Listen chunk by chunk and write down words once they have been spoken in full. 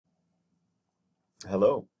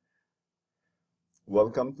Hello,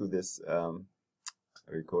 welcome to this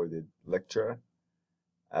recorded lecture.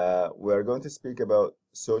 We are going to speak about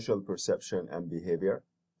social perception and behavior,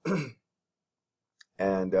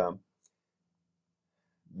 and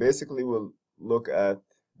basically we'll look at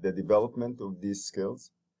the development of these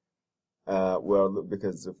skills.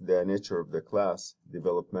 Because of the nature of the class,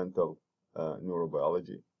 developmental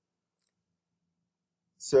neurobiology.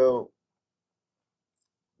 So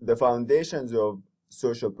the foundations of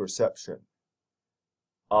social perception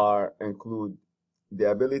include the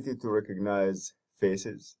ability to recognize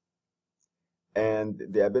faces and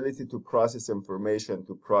the ability to process information,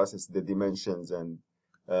 to process the dimensions and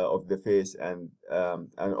of the face, and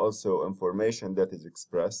also information that is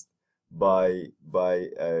expressed by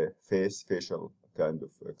facial kind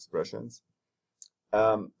of expressions.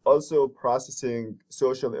 Also processing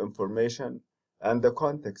social information and the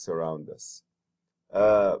context around us.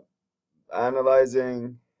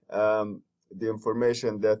 Analyzing the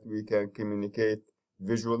information that we can communicate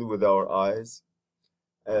visually with our eyes,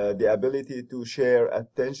 the ability to share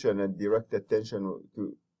attention and direct attention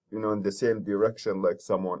to, in the same direction like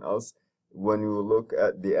someone else when you look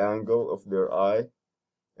at the angle of their eye,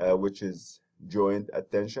 which is joint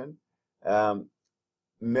attention.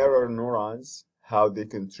 Mirror neurons, how they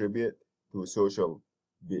contribute to social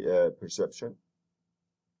perception.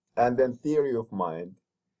 And then theory of mind,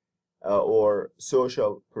 or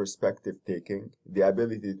social perspective taking, the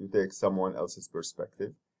ability to take someone else's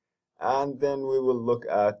perspective. And then we will look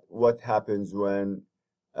at what happens when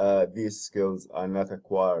these skills are not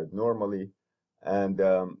acquired normally. And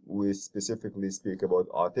we specifically speak about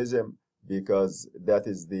autism because that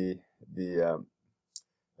is the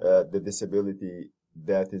disability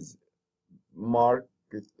that is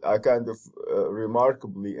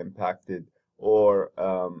remarkably impacted or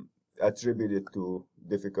attributed to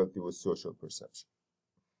difficulty with social perception.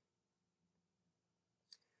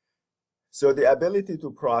 So the ability to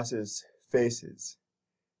process faces.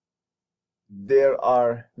 There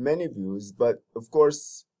are many views, but of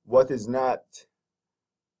course, what is not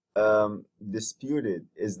disputed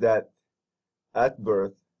is that at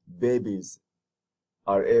birth, babies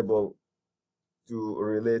are able to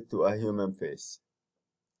relate to a human face,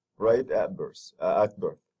 right at birth,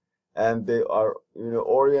 and they are,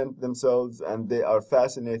 orient themselves, and they are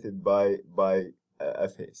fascinated by a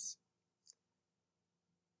face.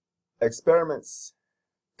 Experiments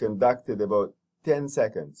conducted about 10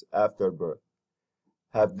 seconds after birth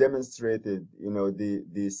have demonstrated,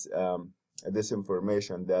 this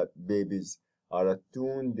information that babies are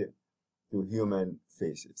attuned to human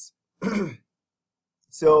faces.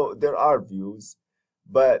 So there are views,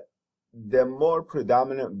 but the more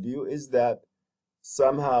predominant view is that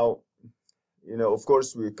somehow, of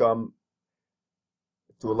course, we come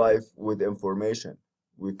to life with information.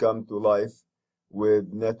 We come to life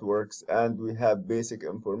with networks, and we have basic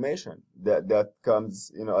information that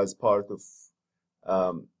comes, as part of,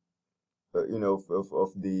 of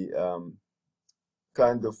the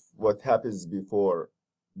kind of what happens before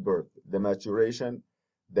birth, the maturation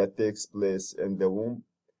that takes place in the womb.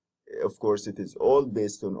 Of course, it is all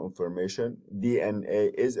based on information.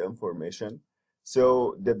 DNA is information.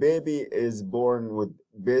 So the baby is born with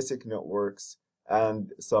basic networks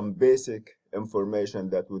and some basic information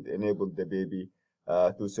that would enable the baby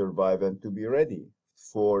to survive and to be ready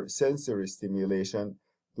for sensory stimulation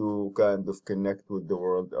to kind of connect with the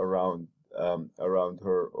world around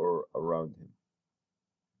her or around him.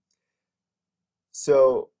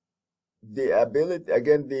 So the ability,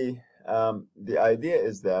 again, the idea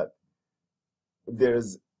is that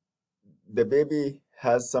the baby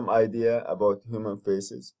has some idea about human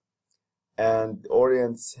faces and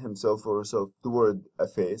orients himself or herself toward a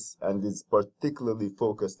face, and is particularly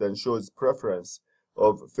focused and shows preference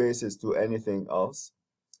of faces to anything else.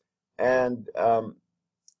 And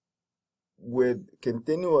with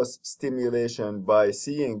continuous stimulation by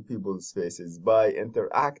seeing people's faces, by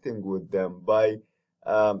interacting with them, by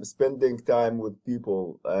spending time with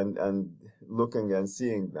people and looking and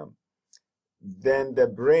seeing them, then the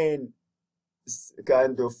brain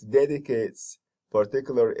kind of dedicates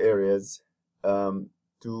particular areas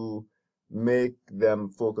to make them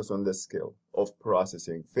focus on the skill of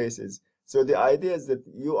processing faces. So the idea is that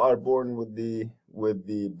you are born with the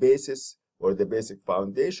basis or the basic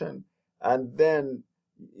foundation, and then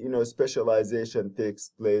specialization takes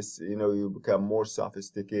place. You become more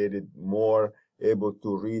sophisticated, more able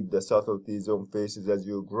to read the subtleties of faces as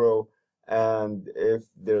you grow. And if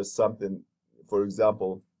there's something, for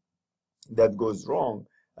example, that goes wrong,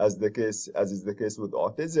 as is the case with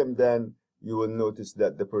autism, then you will notice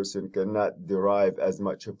that the person cannot derive as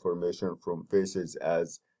much information from faces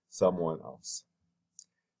as someone else.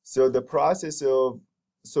 So the process of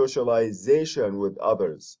socialization with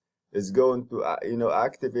others is going to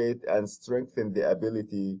activate and strengthen the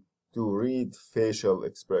ability to read facial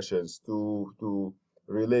expressions, to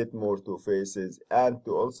relate more to faces, and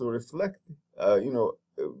to also reflect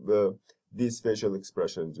these facial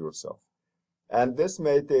expressions yourself. And this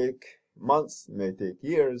may take months, may take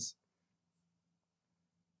years.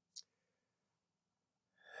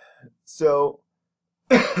 So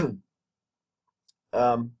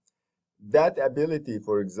that ability,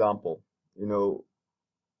 for example,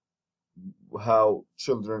 how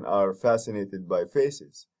children are fascinated by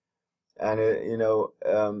faces. And,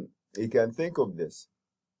 you can think of this.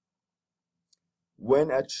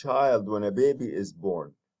 When a baby is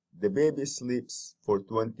born, the baby sleeps for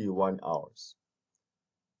 21 hours.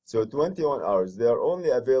 So 21 hours, they are only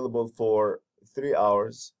available for 3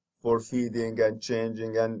 hours for feeding and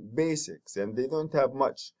changing and basics, and they don't have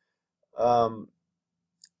much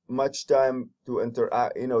time to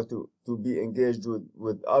interact, to be engaged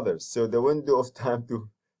with others. So the window of time to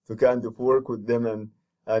kind of work with them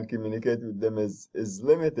and communicate with them is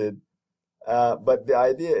limited. But the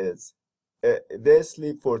idea is they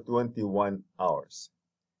sleep for 21 hours.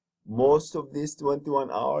 Most of these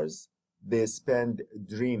 21 hours they spend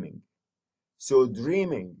dreaming. So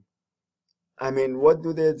dreaming, what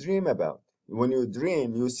do they dream about? When you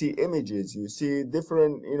dream, you see images, you see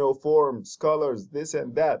different, forms, colors, this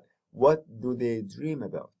and that. What do they dream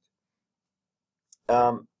about?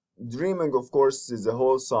 Dreaming, of course, is a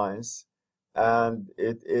whole science, and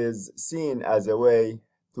it is seen as a way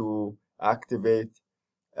to activate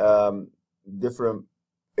different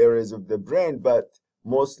areas of the brain, but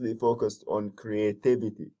mostly focused on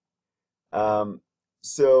creativity.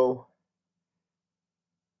 So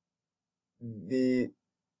the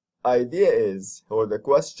idea is, or the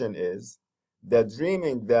question is, that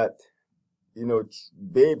dreaming that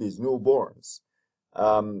babies, newborns,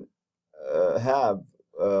 have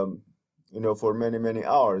for many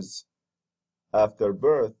hours after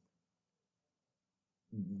birth,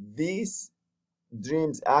 these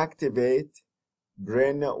dreams activate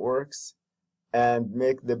brain networks and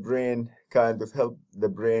make the brain help the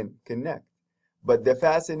brain connect. But the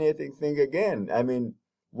fascinating thing again,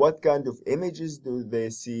 what kind of images do they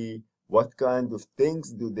see? What kind of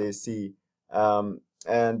things do they see?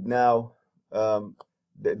 And now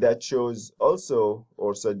that shows also,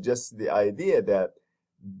 or suggests the idea that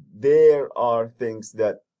there are things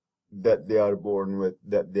that they are born with,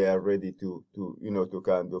 that they are ready to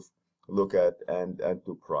kind of look at and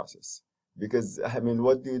to process. Because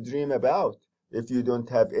what do you dream about if you don't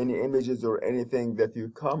have any images or anything that you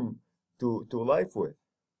come to life with?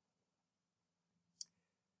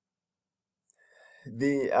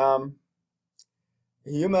 The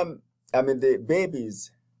the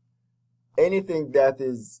babies, anything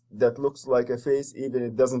that looks like a face, even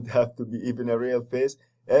it doesn't have to be even a real face,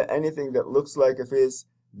 anything that looks like a face,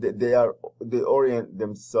 they orient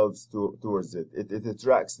themselves towards it. It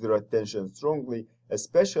attracts their attention strongly,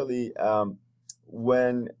 especially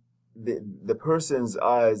when the person's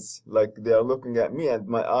eyes, like they are looking at me and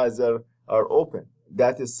my eyes are open.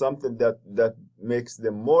 That is something that makes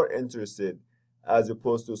them more interested, as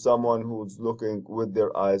opposed to someone who's looking with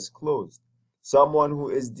their eyes closed. Someone who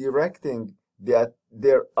is directing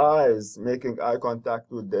their eyes, making eye contact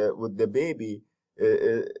with the baby,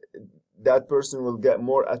 that person will get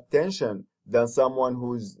more attention than someone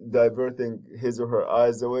who's diverting his or her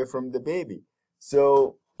eyes away from the baby.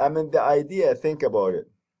 So, the idea, think about it.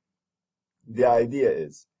 The idea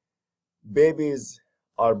is, babies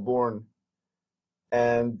are born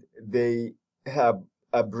and they have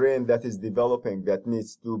a brain that is developing, that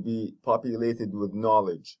needs to be populated with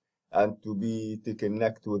knowledge and to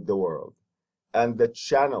connect with the world. And the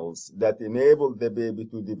channels that enable the baby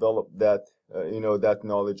to develop that that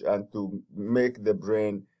knowledge and to make the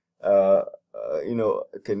brain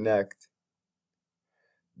connect,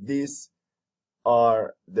 these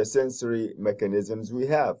are the sensory mechanisms we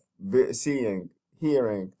have: seeing,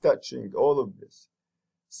 hearing, touching, all of this.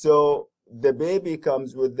 So the baby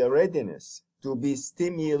comes with the readiness to be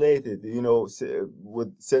stimulated,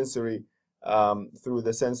 with sensory, through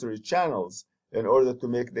the sensory channels, in order to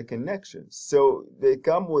make the connections. So they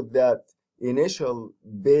come with that initial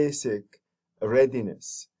basic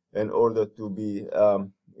readiness in order to be,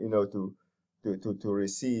 to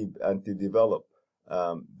receive and to develop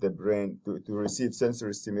the brain, to receive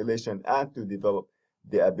sensory stimulation and to develop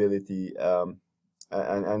the ability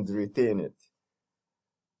and retain it.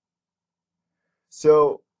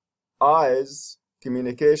 So eyes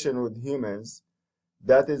communication with humans,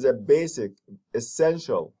 that is a basic,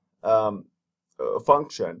 essential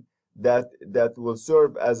function that will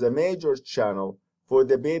serve as a major channel for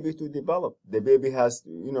the baby to develop. The baby has,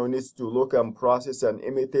 needs to look and process and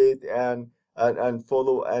imitate and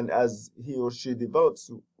follow, and as he or she develops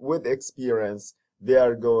with experience, they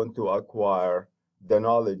are going to acquire the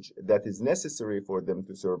knowledge that is necessary for them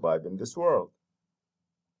to survive in this world.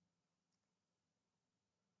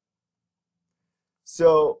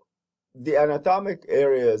 So the anatomic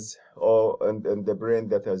areas in the brain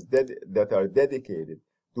that are dedicated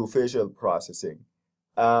to facial processing,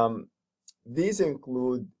 these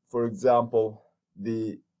include, for example,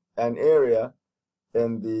 an area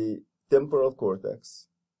in the temporal cortex,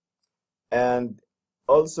 and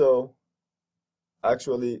also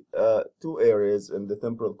actually two areas in the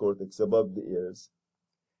temporal cortex above the ears,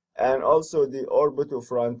 and also the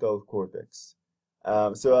orbitofrontal cortex.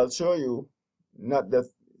 So I'll show you, not that,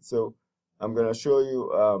 so I'm going to show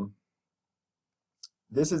you,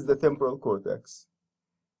 this is the temporal cortex,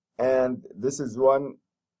 and this is one,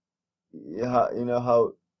 you know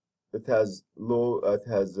how it has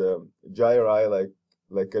gyri,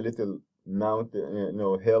 like a little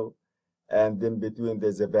mountain, hill, and in between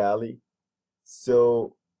there's a valley.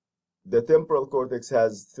 So the temporal cortex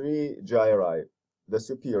has three gyri: the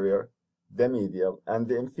superior, the medial, and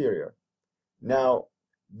the inferior. Now,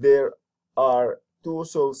 there are two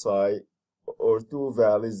sulci, or two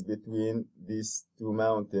valleys, between these two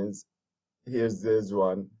mountains. Here's this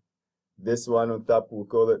one. This one on top, we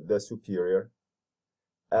call it the superior,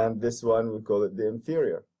 and this one, we call it the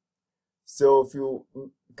inferior. So if you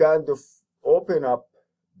kind of open up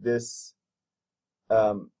this,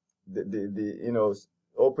 open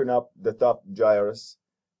up the top gyrus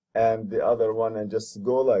and the other one, and just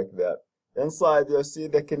go like that, inside you'll see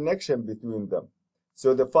the connection between them.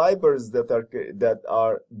 So the fibers that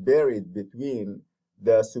are buried between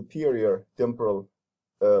the superior temporal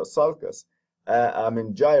sulcus,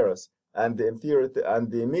 gyrus, and the inferior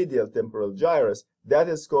and the medial temporal gyrus, that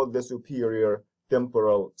is called the superior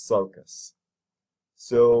temporal sulcus.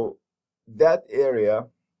 So that area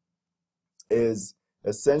is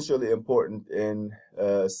essentially important in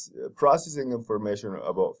processing information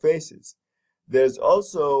about faces. There's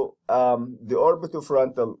also the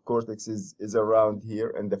orbitofrontal cortex is around here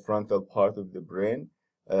in the frontal part of the brain,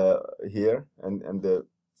 here, and the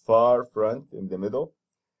far front in the middle.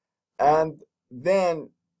 And then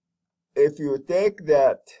if you take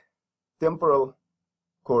that temporal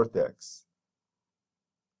cortex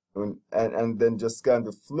and then just kind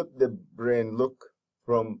of flip the brain, look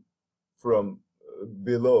from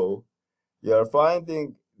below, you're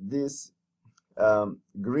finding this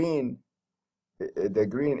green, the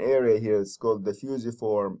green area here is called the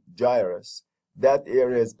fusiform gyrus. That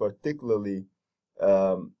area is particularly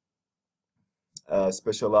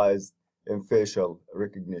specialized in facial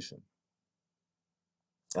recognition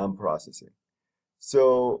and processing.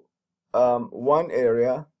 So one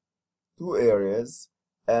area, two areas,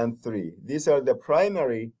 and three. These are the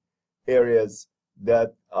primary areas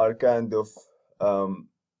that are kind of,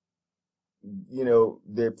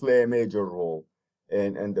 they play a major role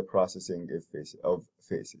in the processing of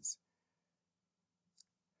faces.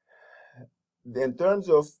 In terms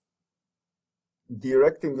of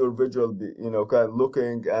directing your visual, kind of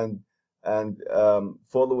looking and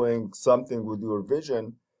following something with your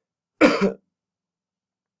vision,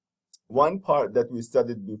 one part that we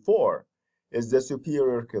studied before is the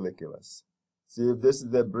superior colliculus. See, this is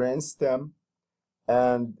the brain stem,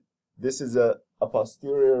 and this is a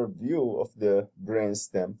posterior view of the brain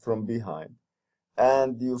stem from behind.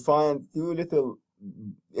 And you find two little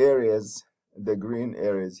areas, the green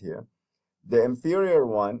areas here. The inferior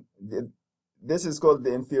one, this is called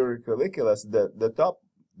the inferior colliculus.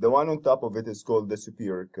 The one on top of it is called the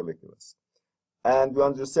superior colliculus. And we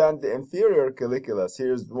understand the inferior colliculus,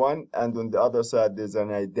 here's one, and on the other side there's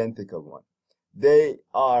an identical one. They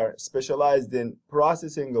are specialized in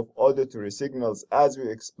processing of auditory signals, as we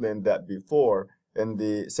explained that before in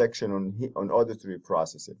the section on auditory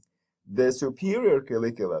processing. The superior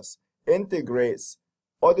colliculus integrates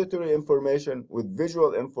auditory information with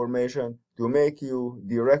visual information to make you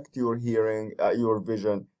direct your hearing, your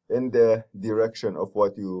vision in the direction of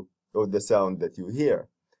of the sound that you hear.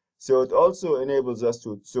 So it also enables us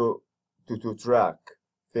to track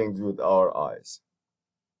things with our eyes.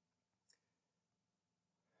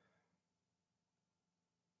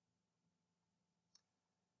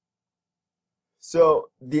 So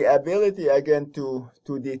the ability, again, to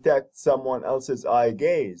detect someone else's eye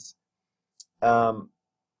gaze,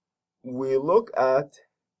 we look at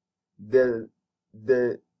the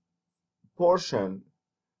portion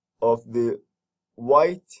of the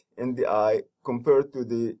white in the eye compared to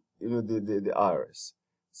the the iris.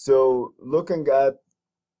 So looking at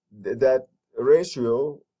that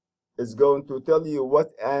ratio is going to tell you what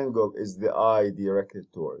angle is the eye directed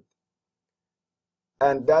toward.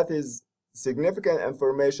 And that is significant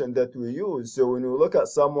information that we use. So when we look at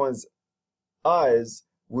someone's eyes,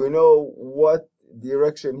 we know what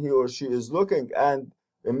direction he or she is looking, and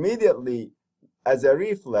immediately, as a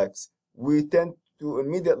reflex, we tend to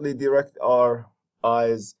immediately direct our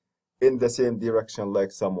eyes in the same direction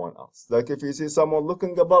like someone else. Like if you see someone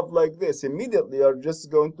looking above like this, immediately you're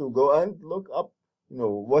just going to go and look up,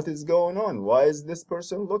 what is going on? Why is this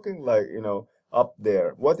person looking like, up there?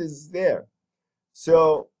 What is there?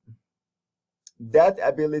 So that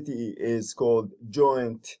ability is called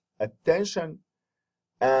joint attention,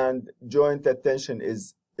 and joint attention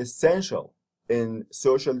is essential in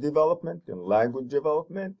social development, in language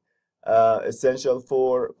development, essential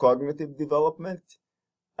for cognitive development.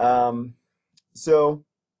 So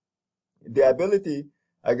the ability,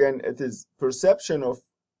 again, it is perception of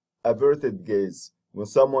averted gaze. When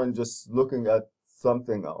someone just looking at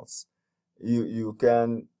something else, you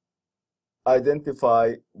can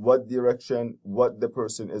identify what direction, what the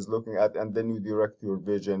person is looking at, and then you direct your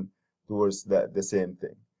vision towards the same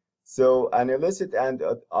thing. So an illicit and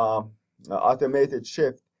automated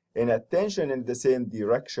shift in attention in the same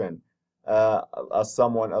direction as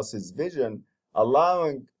someone else's vision,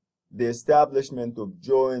 allowing the establishment of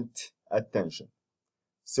joint attention.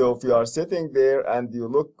 So if you are sitting there and you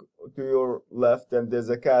look to your left and there's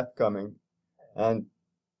a cat coming, and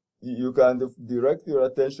you kind of direct your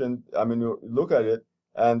attention, you look at it,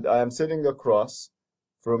 and I am sitting across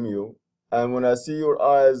from you, and when I see your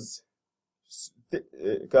eyes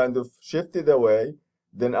kind of shifted away,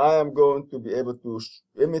 then I am going to be able to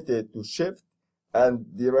imitate, to shift, and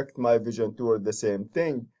direct my vision toward the same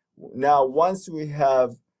thing. Now, once we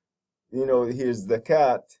have, here's the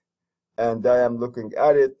cat, and I am looking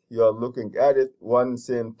at it, you are looking at it, one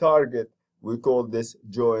same target, we call this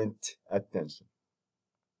joint attention.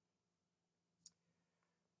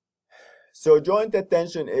 So joint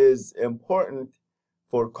attention is important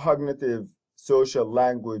for cognitive, social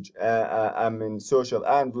language, social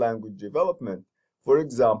and language development. For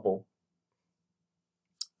example,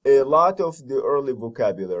 a lot of the early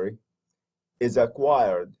vocabulary is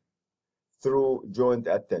acquired through joint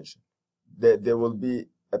attention. There will be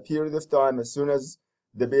a period of time as soon as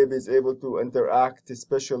the baby is able to interact,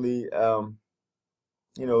 especially, the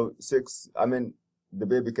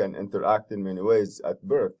baby can interact in many ways at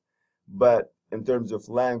birth, but in terms of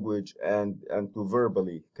language and to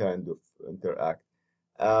verbally kind of interact,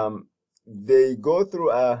 they go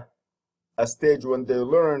through a stage when they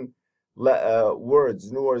learn new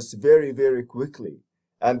words very, very quickly,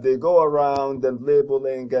 and they go around and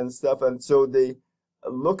labeling and stuff, and so they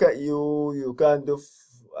look at you kind of,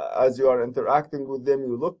 as you are interacting with them,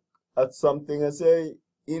 you look at something and say,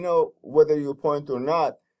 whether you point or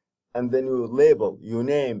not, and then you label, you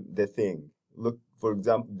name the thing. Look, for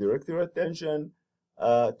example, direct your attention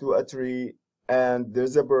to a tree, and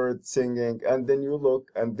there's a bird singing, and then you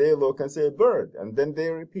look, and they look and say bird, and then they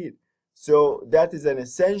repeat. So that is an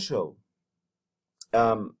essential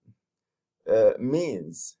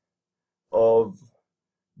means of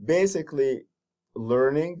basically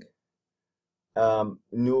learning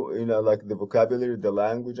new, like the vocabulary, the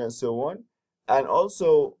language, and so on, and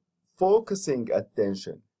also focusing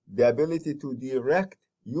attention, the ability to direct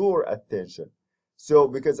your attention. So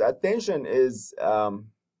because attention is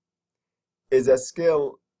a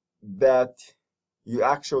skill that you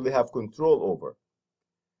actually have control over,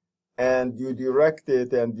 and you direct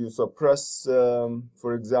it and you suppress,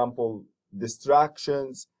 for example,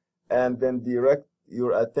 distractions, and then direct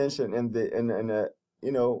your attention in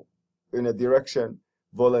a direction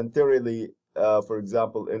voluntarily, for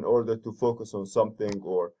example, in order to focus on something.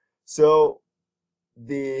 Or so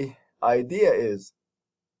the idea is,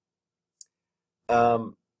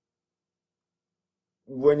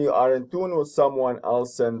 when you are in tune with someone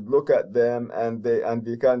else and look at them, and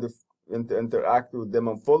they kind of interact with them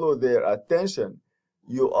and follow their attention,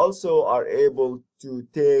 you also are able to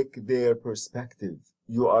take their perspective.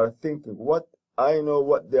 You are thinking, I know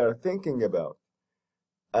what they are thinking about.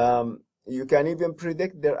 You can even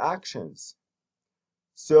predict their actions.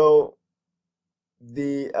 So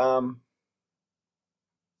in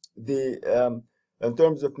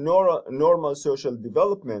terms of normal social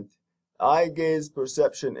development, eye gaze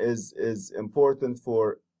perception is important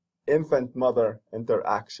for infant-mother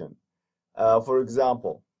interaction. For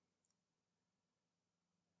example,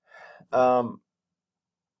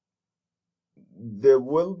 there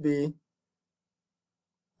will be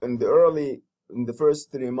in the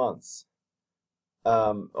first 3 months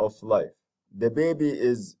of life, the baby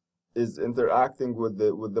is interacting with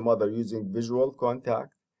the mother using visual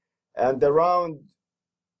contact, and around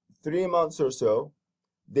 3 months or so,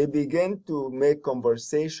 they begin to make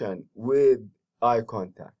conversation with eye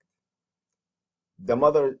contact. The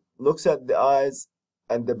mother looks at the eyes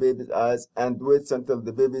and the baby's eyes and waits until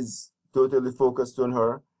the baby's totally focused on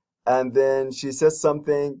her, and then she says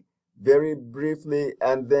something very briefly,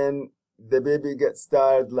 and then the baby gets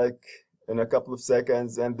tired like in a couple of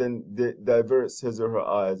seconds, and then diverts his or her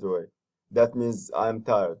eyes away. That means I'm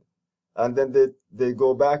tired. And then they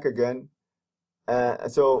go back again.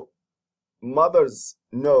 So mothers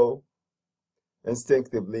know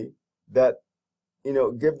instinctively that,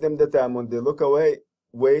 give them the time. When they look away,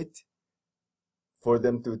 wait for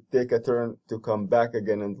them to take a turn to come back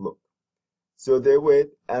again and look. So they wait,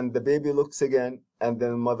 and the baby looks again, and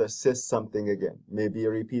then mother says something again, maybe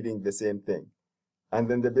repeating the same thing. And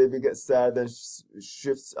then the baby gets tired and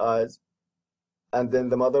shifts eyes, and then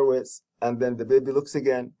the mother waits, and then the baby looks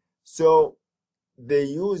again. So they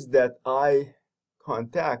use that eye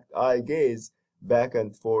contact, eye gaze, back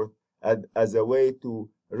and forth as a way to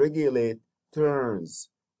regulate turns.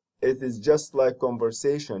 It is just like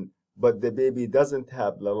conversation, but the baby doesn't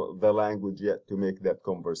have the language yet to make that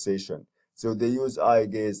conversation. So they use eye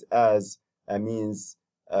gaze as a means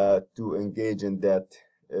to engage in that,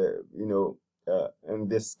 in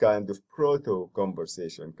this kind of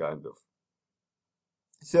proto-conversation, kind of.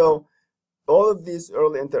 So all of these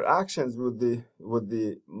early interactions with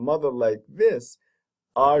the mother like this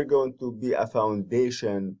are going to be a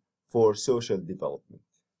foundation for social development.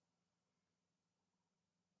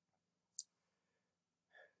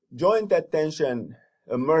 Joint attention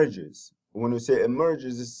emerges. When we say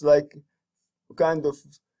emerges, it's like kind of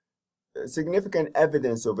significant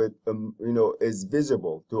evidence of it, is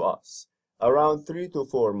visible to us around 3 to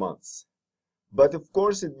 4 months. But of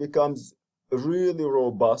course, it becomes really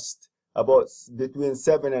robust about between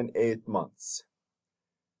 7 and 8 months.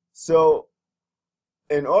 So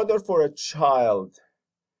in order for a child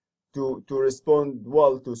to respond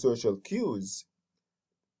well to social cues,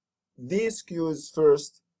 these cues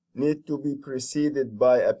first need to be preceded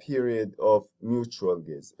by a period of mutual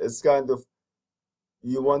gaze. It's kind of,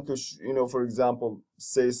 you want to, for example,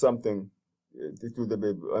 say something to the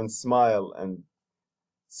baby and smile. And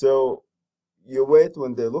so you wait.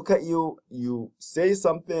 When they look at you, you say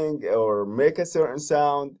something or make a certain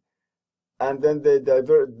sound, and then they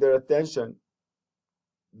divert their attention.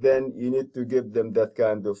 Then you need to give them that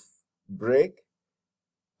kind of break,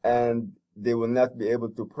 and they will not be able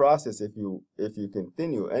to process if you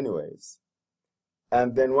continue anyways.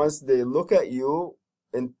 And then once they look at you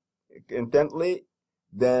intently,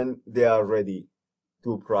 then they are ready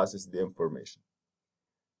to process the information.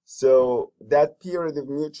 So that period of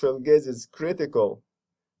mutual gaze is critical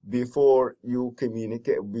before you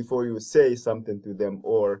communicate, before you say something to them,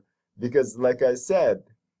 or because, like I said,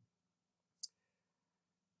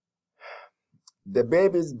 the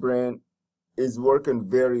baby's brain is working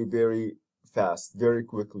very, very fast, very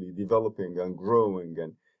quickly, developing and growing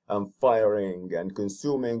and firing and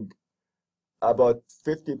consuming about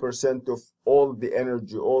 50% of all the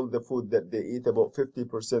energy, all the food that they eat, about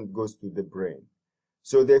 50% goes to the brain.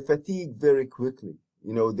 So they fatigue very quickly.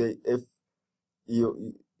 If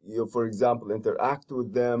you, for example, interact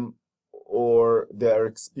with them, or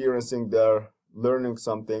they're learning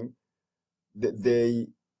something, the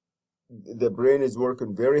brain is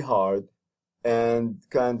working very hard, and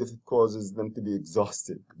kind of it causes them to be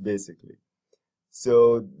exhausted, basically.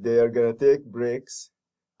 So they are going to take breaks,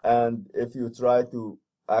 and if you try to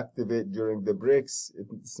activate during the breaks,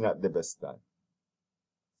 it's not the best time.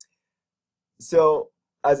 So,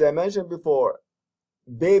 as I mentioned before,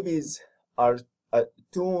 babies are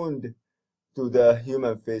attuned to the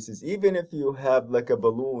human faces. Even if you have like a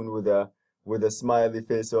balloon with a smiley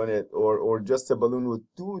face on it, or just a balloon with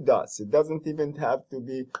 2 dots, it doesn't even have to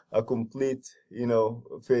be a complete,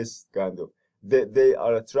 face, kind of. They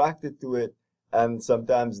are attracted to it, and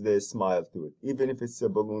sometimes they smile to it, even if it's a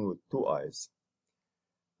balloon with 2 eyes.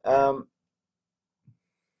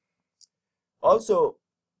 Also,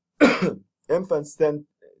 infants tend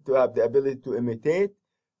to have the ability to imitate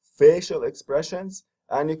facial expressions,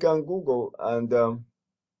 and you can Google, and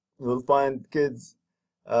you'll find kids,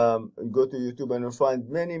 go to YouTube, and you'll find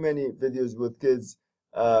many videos with kids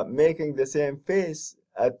making the same face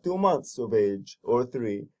at 2 months of age or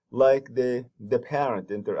 3, like the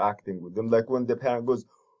parent interacting with them. Like when the parent goes,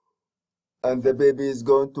 and the baby is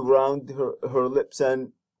going to round her lips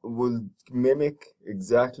and will mimic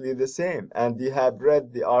exactly the same. And you have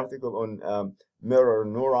read the article on mirror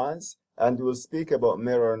neurons, and we'll speak about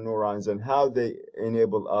mirror neurons and how they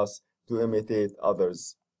enable us to imitate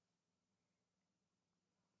others.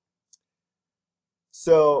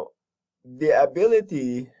 So the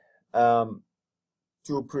ability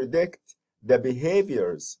to predict the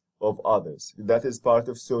behaviors of others, that is part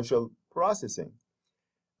of social processing.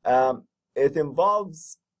 It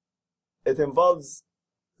involves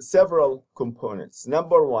several components.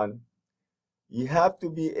 Number one, you have to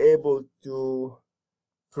be able to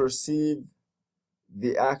perceive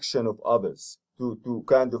the action of others, to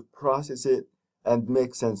kind of process it and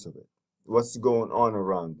make sense of it, what's going on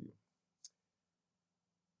around you.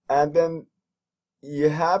 And then you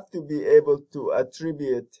have to be able to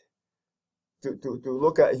attribute, to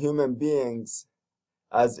look at human beings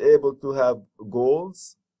as able to have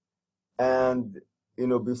goals, and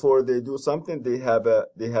before they do something, they have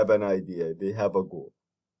an idea, they have a goal.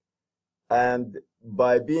 And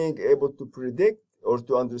by being able to predict or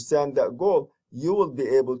to understand that goal, you will be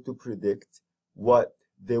able to predict what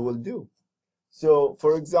they will do. So,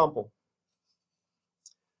 for example,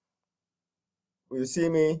 you see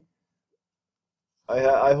me,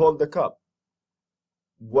 I hold the cup.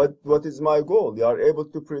 What is my goal? You are able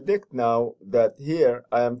to predict now that here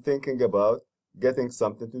I am thinking about getting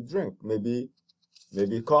something to drink, maybe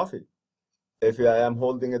coffee. If I am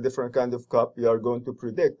holding a different kind of cup, you are going to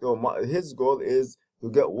predict, his goal is to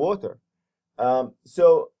get water.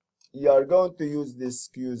 So you are going to use these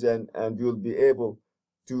cues, and you'll be able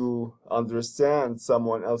to understand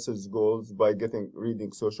someone else's goals by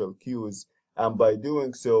reading social cues, and by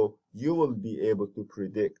doing so, you will be able to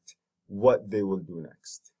predict what they will do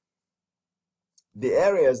next. The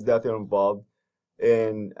areas that are involved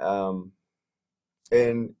in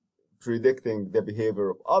predicting the behavior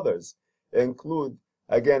of others include,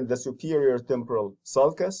 again, the superior temporal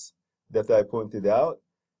sulcus that I pointed out,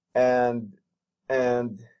 and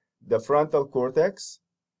the frontal cortex,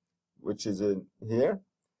 which is in here.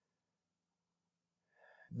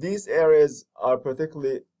 These areas are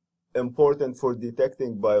particularly important for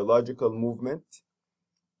detecting biological movement,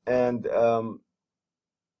 and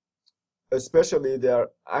especially they are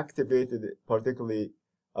activated particularly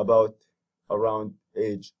around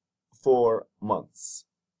age 4 months.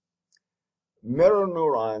 Mirror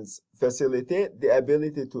neurons facilitate the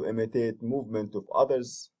ability to imitate movement of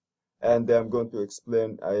others, and I'm going to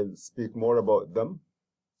explain, I'll speak more about them.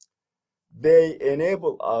 They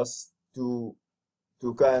enable us to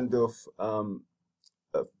kind of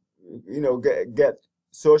get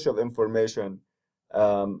social information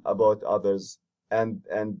about others,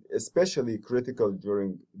 and especially critical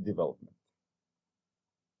during development.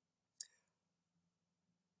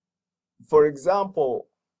 For example,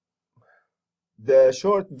 the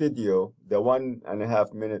short video, the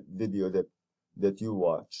 1.5 minute video that you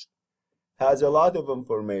watched, has a lot of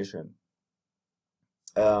information,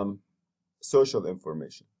 social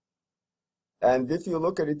information. And if you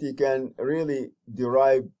look at it, you can really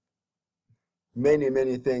derive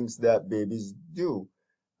many things that babies do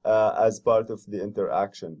as part of the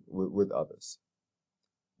interaction with others.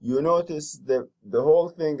 You notice that the whole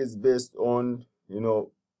thing is based on,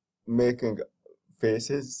 making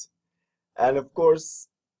faces. And of course,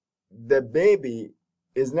 the baby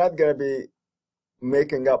is not going to be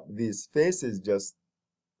making up these faces just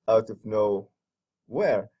out of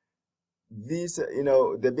nowhere. These,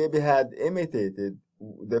 the baby had imitated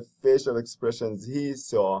the facial expressions he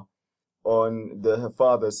saw on the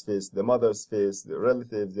father's face, the mother's face, the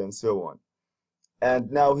relatives, and so on.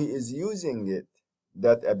 And now he is using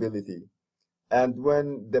that ability. And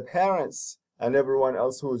when the parents and everyone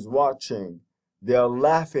else who is watching, they are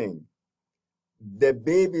laughing, the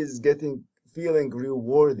baby is feeling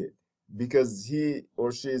rewarded, because he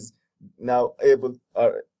or she is now able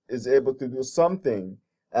to do something,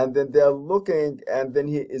 and then they are looking, and then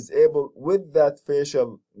he is able, with that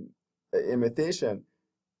facial imitation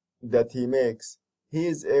that he makes, he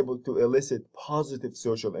is able to elicit positive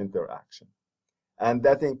social interaction, and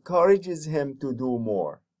that encourages him to do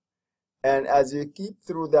more. And as you keep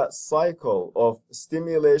through that cycle of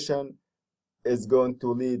stimulation, is going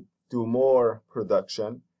to lead to more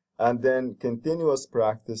production, and then continuous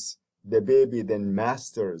practice, the baby then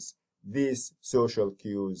masters these social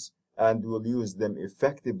cues and will use them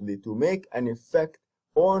effectively to make an effect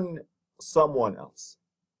on someone else.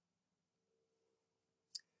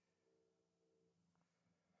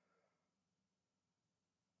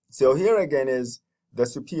 So here again is the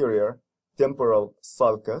superior temporal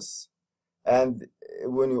sulcus, and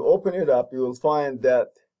when you open it up, you will find that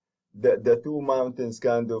the two mountains,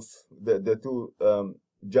 the two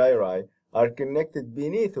gyri, are connected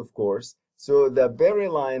beneath, of course, So the very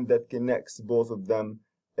line that connects both of them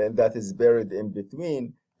and that is buried in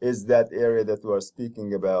between is that area that we are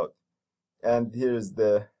speaking about. And here is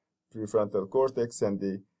the prefrontal cortex, and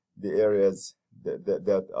the areas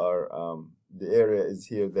that are the area is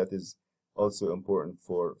here that is also important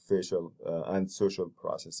for facial and social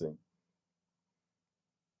processing.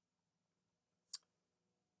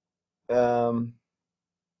 So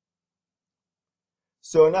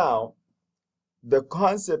now, the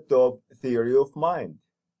concept of theory of mind.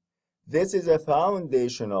 This is a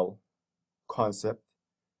foundational concept.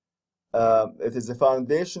 It is a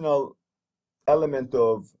foundational element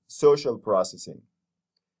of social processing.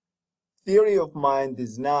 Theory of mind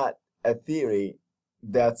is not a theory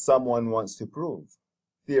that someone wants to prove.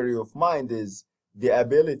 Theory of mind is the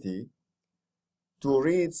ability to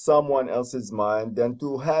read someone else's mind and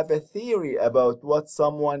to have a theory about what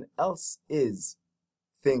someone else is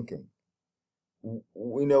thinking.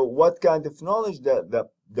 You know, what kind of knowledge that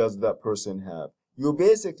does that person have? You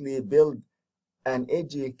basically build an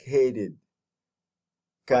educated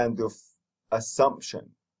kind of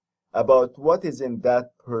assumption about what is in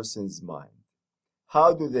that person's mind.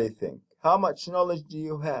 How do they think? How much knowledge do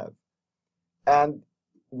you have? And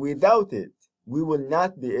without it, we will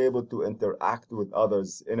not be able to interact with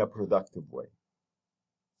others in a productive way.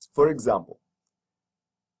 For example,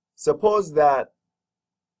 suppose that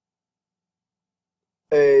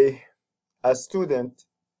a student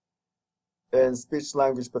in speech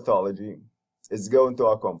language pathology is going to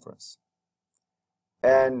a conference,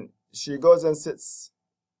 and she goes and sits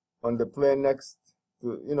on the plane next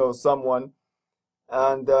to, you know, someone,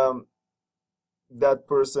 and that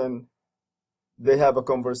person, they have a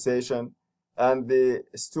conversation, and the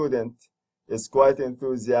student is quite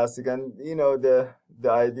enthusiastic, and you know, the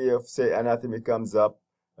idea of, say, anatomy comes up,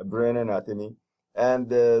 brain anatomy, and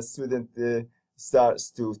the student starts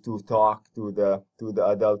to talk to the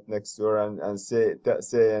adult next to her and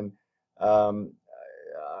saying how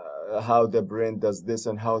the brain does this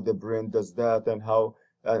and how the brain does that, and how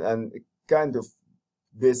and kind of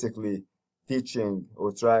basically teaching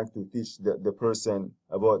or trying to teach the person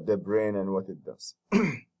about the brain and what it does.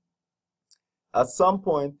 At some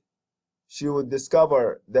point, she would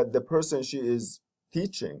discover that the person she is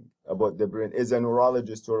teaching about the brain is a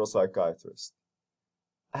neurologist or a psychiatrist.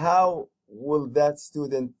 How will that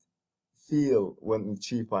student feel when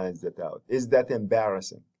she finds that out? Is that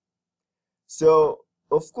embarrassing? So,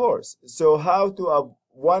 of course, so how to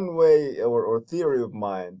one way or theory of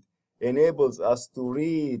mind enables us to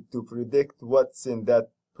read, to predict what's in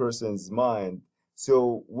that person's mind.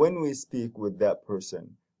 So when we speak with that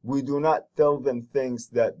person, we do not tell them things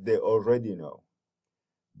that they already know,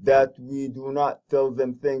 that we do not tell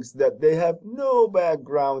them things that they have no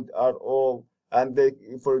background at all, and they,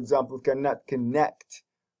 for example, cannot connect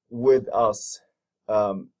with us.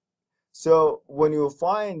 So when you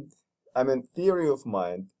find, theory of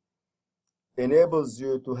mind enables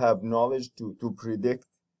you to have knowledge to predict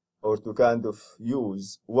or to kind of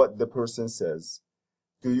use what the person says,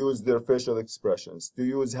 to use their facial expressions, to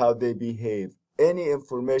use how they behave. Any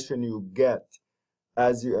information you get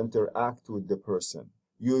as you interact with the person,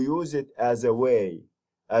 you use it as a way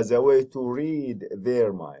to read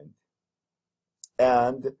their mind.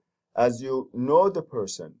 And as you know the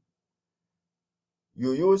person,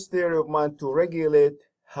 you use theory of mind to regulate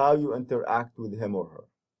how you interact with him or her.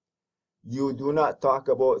 You do not talk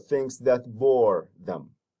about things that bore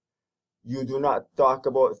them. You do not talk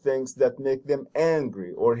about things that make them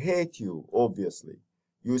angry or hate you, obviously.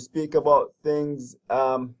 You speak about things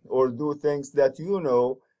or do things that you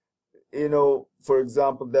know, for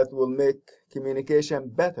example, that will make communication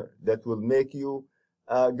better, that will make you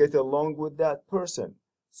get along with that person.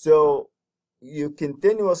 So you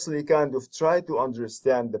continuously kind of try to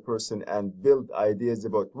understand the person and build ideas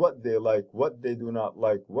about what they like, what they do not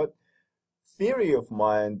like. What theory of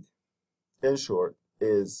mind, in short,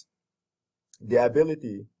 is the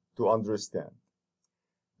ability to understand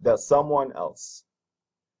that someone else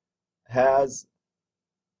has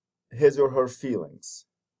his or her feelings,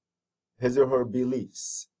 his or her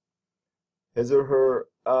beliefs, his or her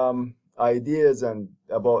ideas and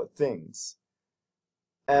about things.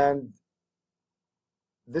 And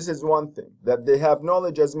this is one thing, that they have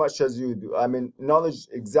knowledge as much as you do. Knowledge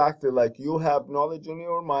exactly like you have knowledge in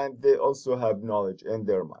your mind, they also have knowledge in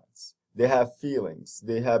their minds. They have feelings,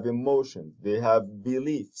 they have emotions, they have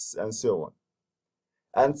beliefs, and so on.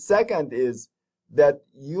 And second is that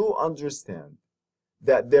you understand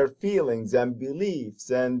that their feelings and beliefs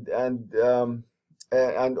and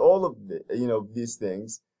all of these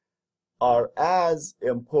things are as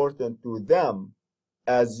important to them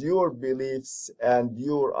as your beliefs and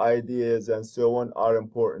your ideas and so on are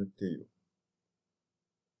important to you.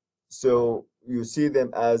 So you see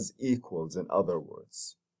them as equals, in other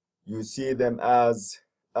words. You see them as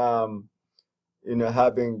having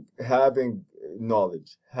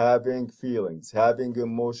knowledge, having feelings, having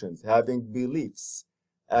emotions, having beliefs,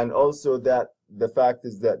 and also that the fact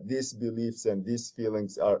is that these beliefs and these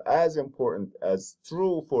feelings are as important as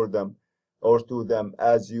true for them or to them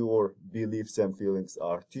as your beliefs and feelings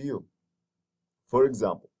are to you. For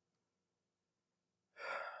example,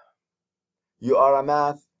 you are a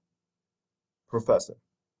math professor,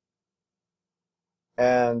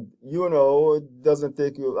 and it doesn't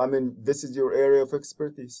take you, I mean, this is your area of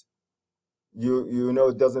expertise. You know,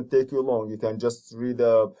 it doesn't take you long. You can just read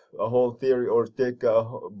a whole theory or take a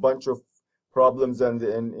bunch of problems and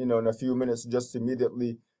in a few minutes just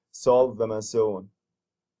immediately solve them and so on.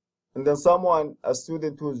 And then a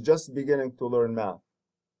student who's just beginning to learn math,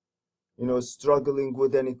 struggling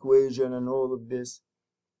with an equation and all of this,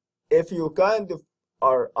 if you kind of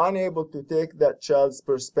are unable to take that child's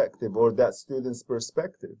perspective or that student's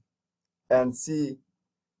perspective and see,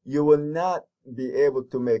 you will not be able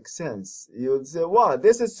to make sense. You'll say, wow,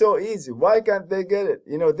 this is so easy. Why can't they get it?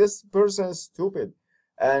 This person is stupid.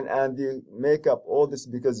 And you make up all this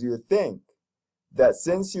because you think that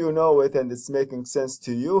since you know it and it's making sense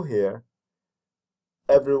to you here,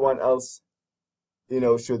 everyone else,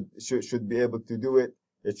 should be able to do it.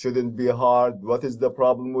 It shouldn't be hard. What is the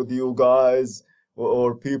problem with you guys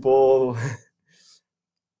or people?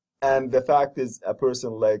 And the fact is, a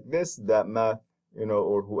person like this, that math,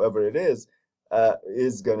 or whoever it is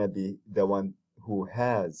gonna be the one who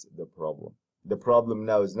has the problem. The problem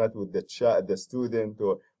now is not with the student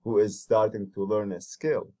or who is starting to learn a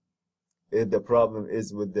skill. The problem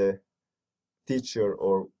is with the teacher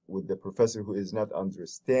or with the professor who is not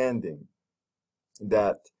understanding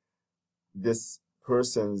that this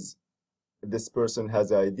person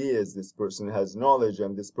has ideas, this person has knowledge,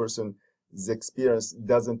 and this person's experience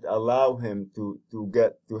doesn't allow him to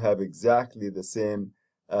have exactly the same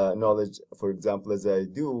knowledge, for example, as I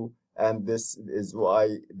do, and this is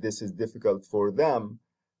why this is difficult for them,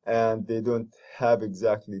 and they don't have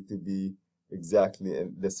exactly to be exactly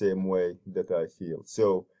in the same way that I feel.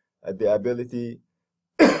 So the ability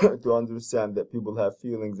to understand that people have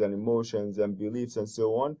feelings and emotions and beliefs and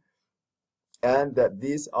so on, and that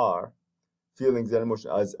these feelings and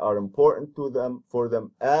emotions are important to them, for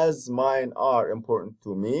them, as mine are important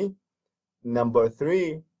to me. Number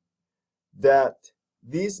 3, that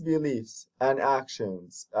these beliefs and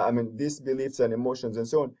actions, these beliefs and emotions and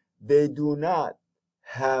so on, they do not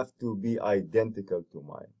have to be identical to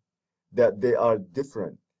mine. That they are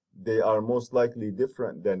different. They are most likely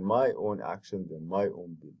different than my own actions and my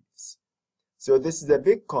own beliefs. So this is a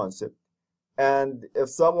big concept. And if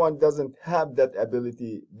someone doesn't have that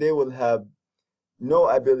ability, they will have no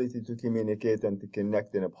ability to communicate and to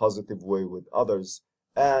connect in a positive way with others.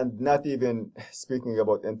 And not even speaking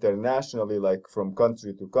about internationally, like from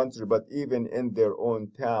country to country, but even in their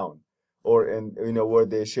own town, or in, where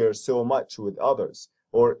they share so much with others,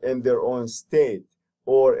 or in their own state,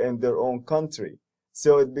 or in their own country.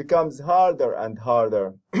 So it becomes harder and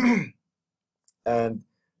harder. And,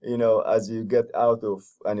 as you get out of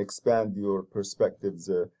and expand your perspectives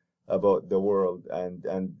about the world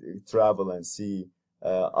and travel and see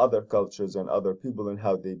other cultures and other people and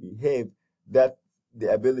how they behave, that the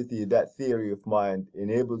ability, that theory of mind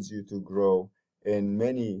enables you to grow in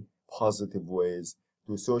many positive ways,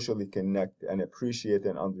 to socially connect and appreciate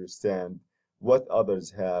and understand what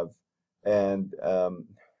others have, and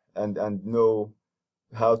know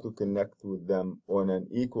how to connect with them on an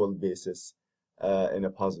equal basis in a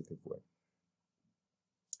positive way.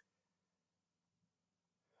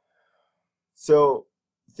 So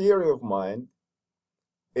theory of mind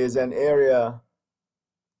is an area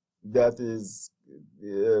that is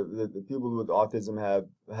that the people with autism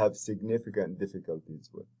have significant difficulties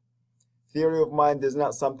with. Theory of mind is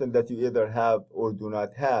not something that you either have or do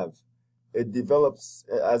not have. It develops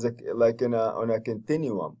as on a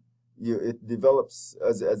continuum. It develops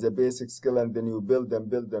as a basic skill, and then you build and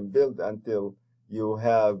build and build until you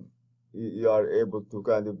are able to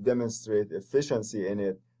kind of demonstrate efficiency in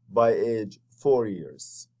it by age 4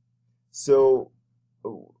 years. So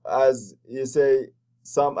as you say,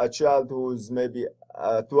 a child who's maybe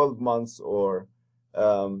 12 months or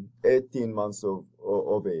 18 months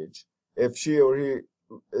of age, if she or he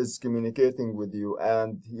is communicating with you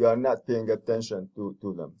and you are not paying attention to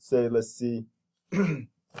them, say, let's see,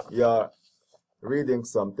 you are reading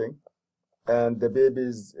something and the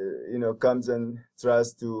baby comes and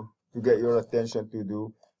tries to get your attention to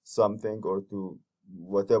do something or to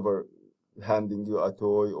whatever, handing you a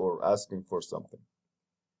toy or asking for something.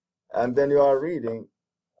 And then you are reading.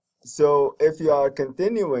 So if you are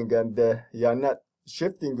continuing and you are not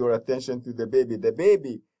shifting your attention to the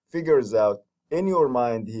baby figures out in your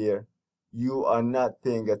mind here, you are not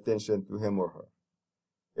paying attention to him or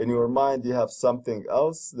her. In your mind, you have something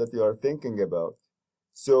else that you are thinking about.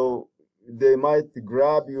 So they might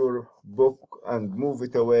grab your book and move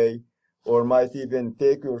it away, or might even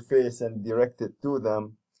take your face and direct it to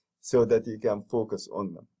them so that you can focus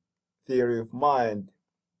on them. Theory of mind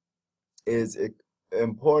is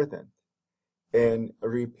important in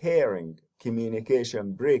repairing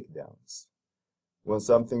communication breakdowns. When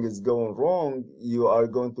something is going wrong, you are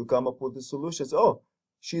going to come up with the solutions. Oh,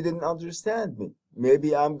 she didn't understand me.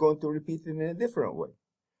 Maybe I'm going to repeat it in a different way.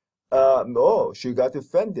 Oh, she got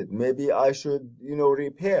offended. Maybe I should,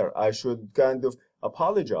 repair. I should kind of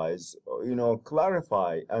apologize,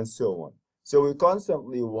 clarify, and so on. So we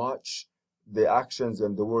constantly watch the actions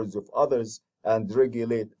and the words of others and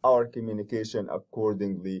regulate our communication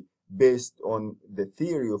accordingly based on the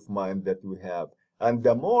theory of mind that we have. And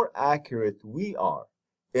the more accurate we are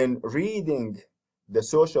in reading the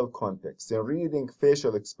social context, in reading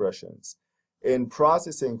facial expressions, in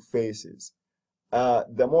processing faces,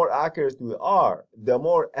 the more accurate we are, the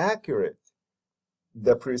more accurate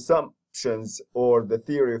the presumptions or the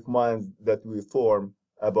theory of mind that we form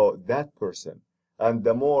about that person, and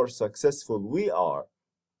the more successful we are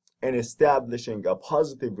in establishing a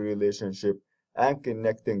positive relationship and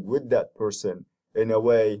connecting with that person in a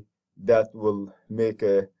way that will make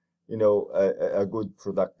a good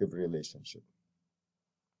productive relationship.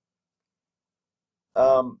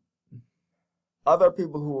 Other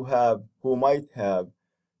people who might have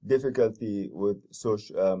difficulty with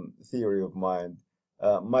social theory of mind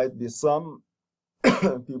might be some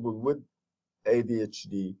people with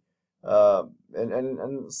ADHD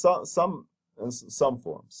and some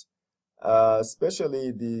forms,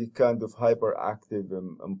 especially the kind of hyperactive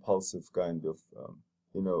and impulsive kind of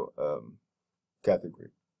category.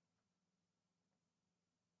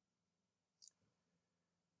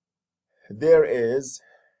 There is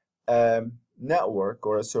a network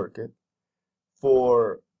or a circuit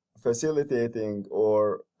for facilitating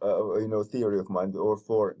or theory of mind, or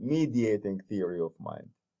for mediating theory of mind.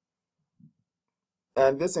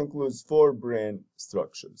 And this includes 4 brain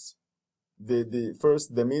structures. The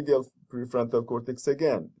first, the medial prefrontal cortex,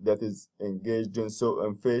 again, that is engaged in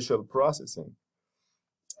facial processing.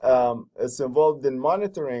 It's involved in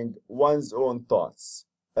monitoring one's own thoughts.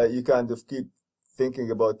 You kind of keep thinking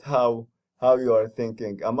about how you are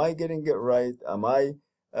thinking. Am I getting it right? Am I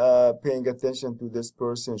paying attention to this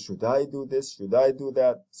person? Should I do this? Should I do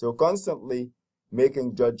that? So constantly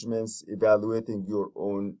making judgments, evaluating your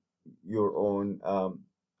own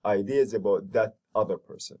ideas about that other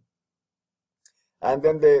person. And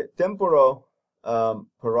then the temporal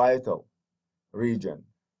parietal region.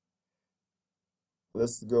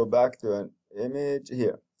 Let's go back to an image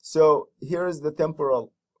here. So here is the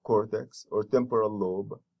temporal cortex or temporal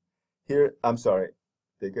lobe. Here, I'm sorry,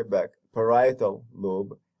 take it back, parietal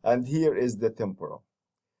lobe, and here is the temporal.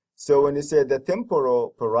 So when you say the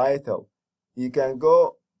temporal parietal, you can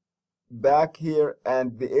go back here,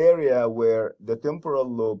 and the area where the temporal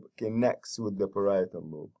lobe connects with the parietal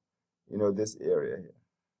lobe, this area here,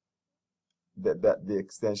 the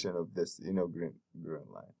extension of this, green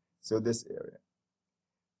line. So this area.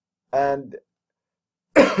 And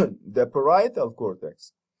the parietal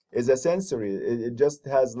cortex is a sensory. It just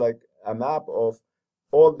has like a map of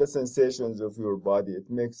all the sensations of your body. It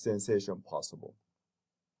makes sensation possible.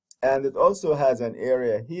 And it also has an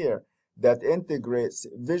area here that integrates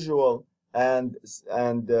visual and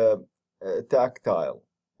tactile.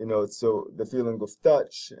 So the feeling of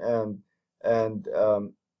touch and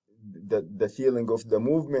the feeling of the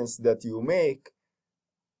movements that you make,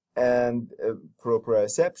 and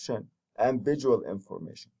proprioception and visual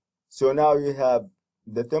information. So now you have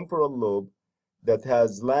the temporal lobe that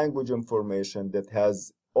has language information, that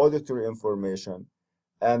has auditory information,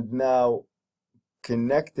 and now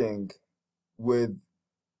connecting with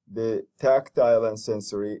the tactile and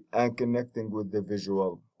sensory, and connecting with the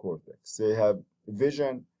visual cortex. So you have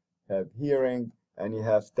vision, have hearing, and you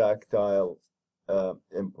have tactile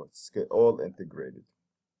inputs, okay, all integrated.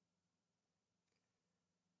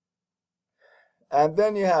 And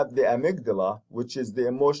then you have the amygdala, which is the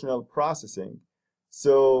emotional processing.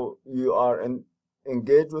 So you are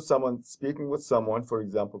engaged with someone, speaking with someone, for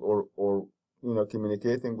example, or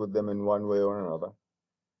communicating with them in one way or another,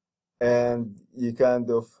 and you kind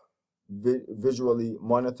of visually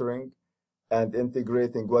monitoring and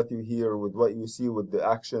integrating what you hear with what you see with the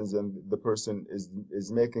actions and the person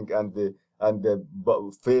is making, and the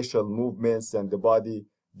facial movements and the body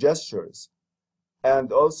gestures.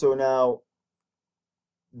 And also now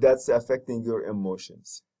that's affecting your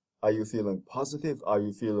emotions. Are you feeling positive? Are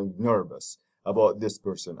you feeling nervous about this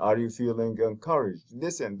person? Are you feeling encouraged?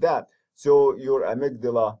 This and that. So your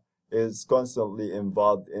amygdala is constantly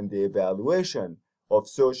involved in the evaluation of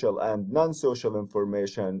social and non-social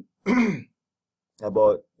information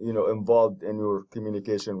about, involved in your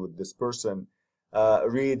communication with this person,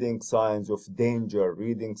 reading signs of danger,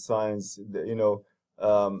 reading signs,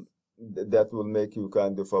 that will make you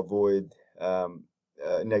kind of avoid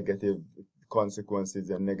negative consequences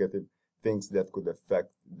and negative things that could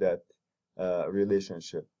affect that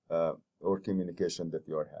relationship or communication that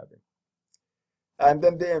you are having. And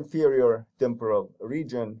then the inferior temporal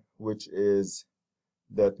region, which is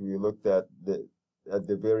that we looked at the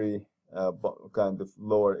very kind of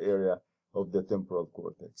lower area of the temporal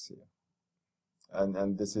cortex here.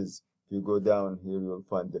 And this is, if you go down here, you'll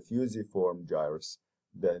find the fusiform gyrus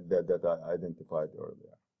that I identified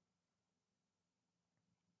earlier.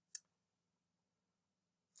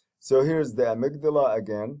 So here's the amygdala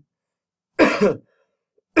again.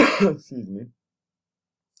 Excuse me.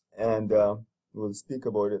 And we'll speak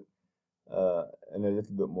about it in a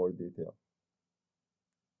little bit more detail.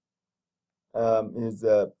 Is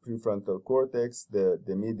the prefrontal cortex. The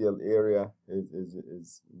medial area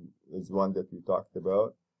is one that we talked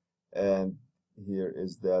about, and here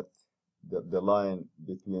is that the line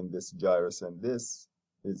between this gyrus and this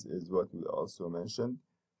is what we also mentioned.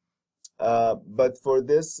 But for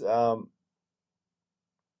this, the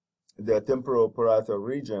temporoparietal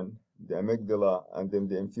region, the amygdala, and then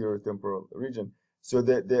the inferior temporal region, so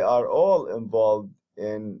that they are all involved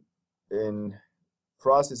in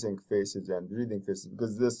processing phases and reading phases,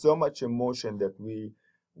 because there's so much emotion that we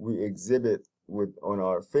exhibit on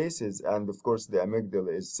our faces, and of course the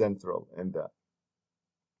amygdala is central in that.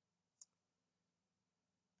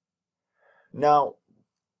 Now,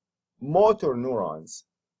 motor neurons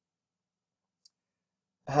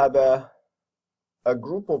have a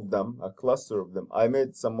group of them, a cluster of them. I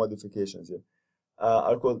made some modifications here.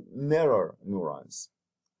 Are called mirror neurons.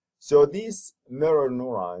 So these mirror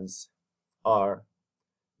neurons are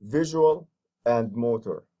visual and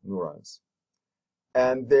motor neurons,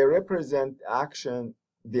 and they represent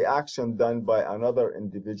the action done by another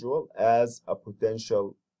individual as a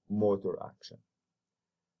potential motor action.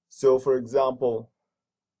 So for example,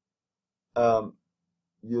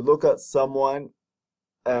 you look at someone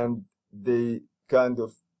and they kind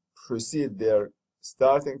of proceed, they're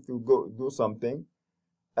starting to go do something,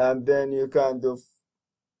 and then you kind of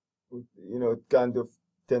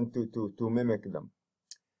tend to mimic them.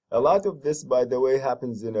 A lot of this, by the way,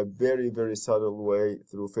 happens in a very, very subtle way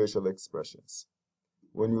through facial expressions.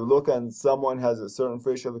 When you look and someone has a certain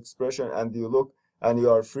facial expression, and you look and you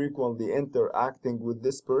are frequently interacting with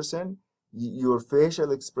this person, your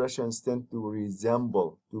facial expressions tend to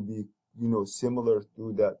resemble, to be, similar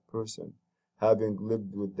to that person, having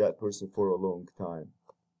lived with that person for a long time.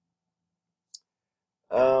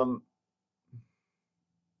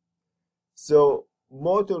 So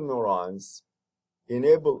motor neurons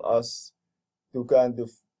enable us to kind of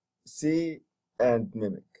see and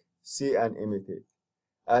mimic, see and imitate.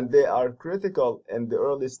 And they are critical in the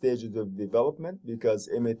early stages of development, because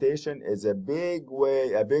imitation is a big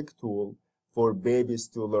way, a big tool for babies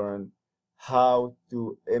to learn how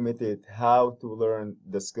to imitate, how to learn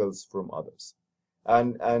the skills from others.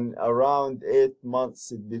 And around 8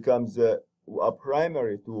 months, it becomes a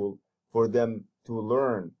primary tool for them to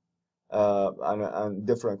learn and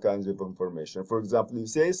different kinds of information. For example, you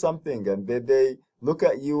say something and they look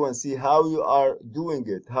at you and see how you are doing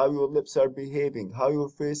it, how your lips are behaving, how your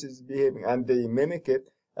face is behaving, and they mimic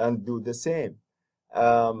it and do the same.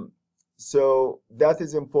 So that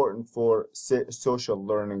is important for social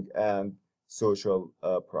learning and social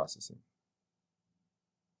processing.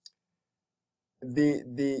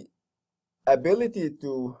 The ability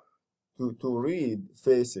to read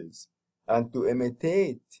faces and to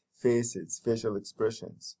imitate faces, facial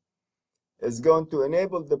expressions, is going to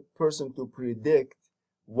enable the person to predict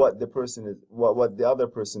what the person is, what the other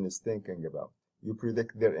person is thinking about. You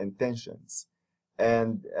predict their intentions,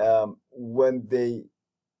 and when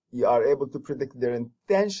you are able to predict their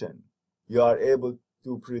intention, you are able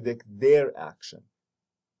to predict their action.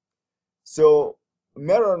 So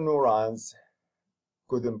mirror neurons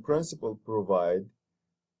could, in principle,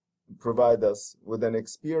 provide us with an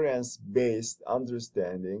experience-based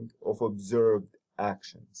understanding of observed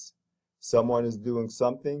actions. Someone is doing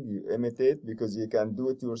something, you imitate because you can do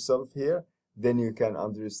it yourself here, then you can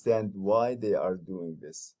understand why they are doing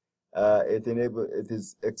this. It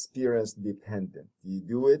is experience dependent. You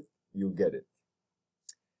do it, you get it.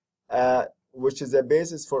 Which is a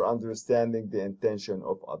basis for understanding the intention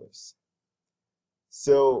of others.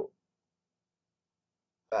 So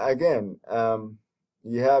again,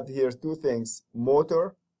 you have here two things: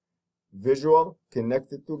 motor, visual,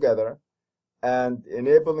 connected together, and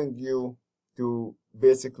enabling you to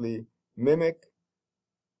basically mimic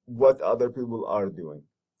what other people are doing.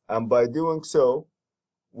 And by doing so,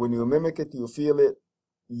 when you mimic it, you feel it,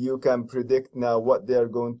 you can predict now what they are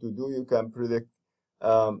going to do. You can predict,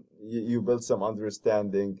 you build some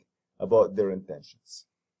understanding about their intentions.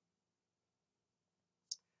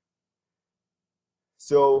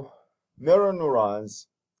 So mirror neurons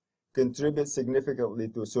contribute significantly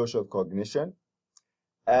to social cognition,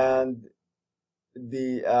 and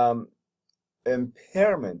the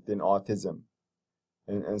impairment in autism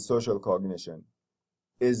and social cognition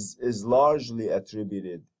is largely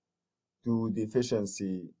attributed to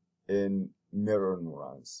deficiency in mirror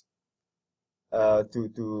neurons,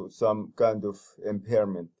 to some kind of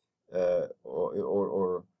impairment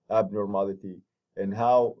or abnormality in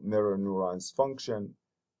how mirror neurons function,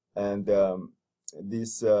 and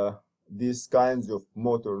these kinds of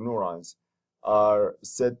motor neurons are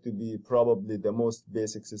said to be probably the most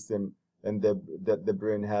basic system that the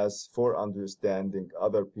brain has for understanding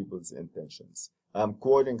other people's intentions. I'm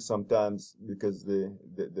quoting sometimes because the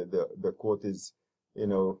quote is, you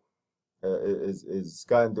know, is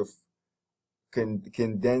kind of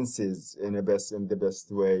condenses in the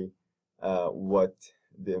best way what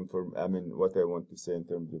what I want to say in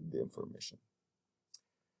terms of the information.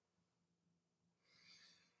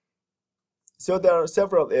 So there are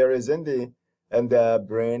several areas in the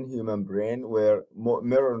brain, human brain, where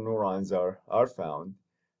mirror neurons are found.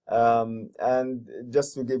 And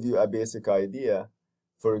just to give you a basic idea,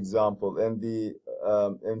 for example, in the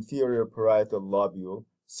inferior parietal lobule,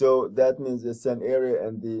 so that means it's an area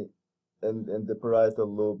in the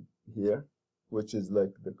parietal lobe here, which is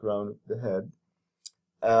like the crown of the head.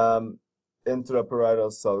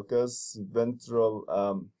 Intraparietal sulcus, ventral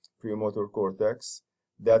premotor cortex,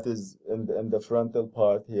 that is in the frontal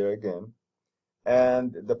part here again,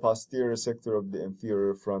 and the posterior sector of the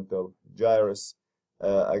inferior frontal gyrus,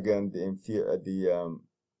 again the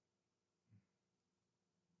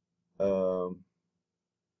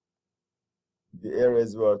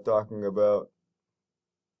areas we are talking about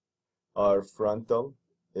are frontal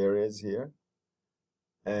areas here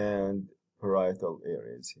and parietal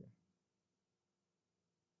areas here,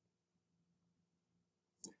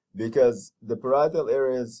 because the parietal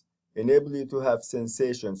areas enable you to have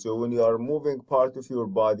sensation. So when you are moving part of your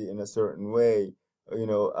body in a certain way, you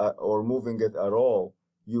know, or moving it at all,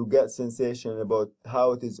 you get sensation about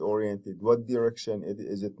how it is oriented, what direction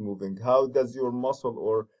is it moving, how does your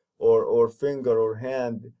muscle or finger or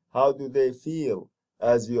hand, how do they feel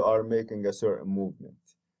as you are making a certain movement.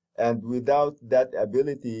 And without that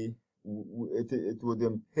ability, it would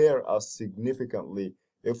impair us significantly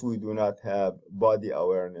if we do not have body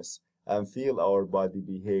awareness and feel our body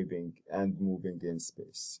behaving and moving in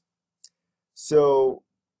space. So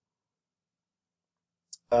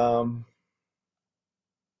and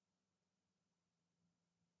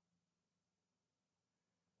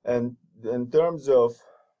in terms of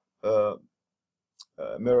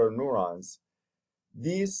mirror neurons,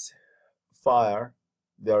 these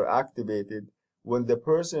they are activated when the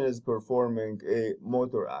person is performing a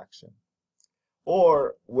motor action,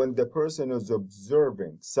 or when the person is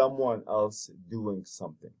observing someone else doing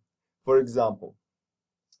something. For example,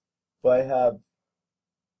 if I have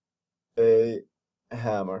a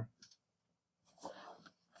hammer,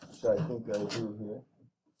 which I think I do here,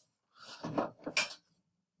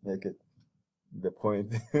 make it the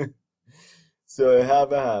point. So I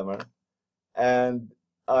have a hammer, and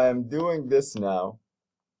I am doing this now.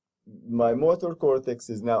 My motor cortex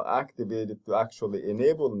is now activated to actually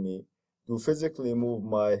enable me to physically move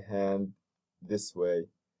my hand this way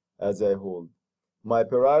as I hold. My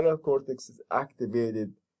parietal cortex is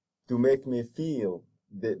activated to make me feel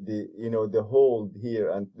the hold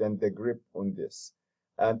here and then the grip on this,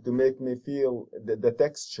 and to make me feel the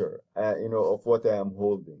texture of what I am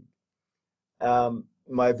holding.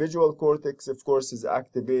 My visual cortex, of course, is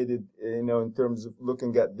activated in terms of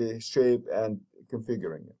looking at the shape and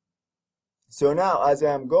configuring it. So now, as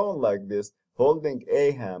I am going like this, holding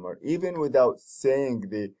a hammer, even without saying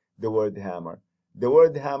the word hammer, the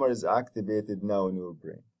word hammer is activated now in your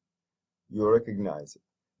brain. You recognize it.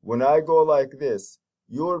 When I go like this,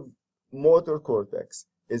 your motor cortex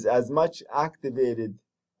is as much activated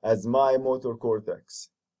as my motor cortex.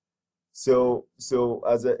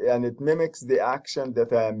 And it mimics the action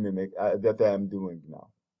that I am doing now.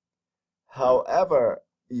 However,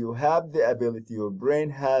 you have the ability, your brain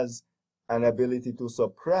has an ability to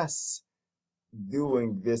suppress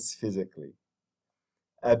doing this physically.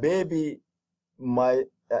 A baby might,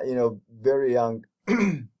 very young,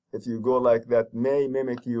 if you go like that, may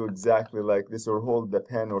mimic you exactly like this, or hold the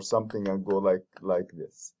pen or something and go like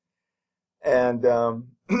this. And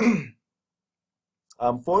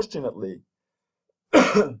unfortunately,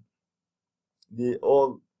 the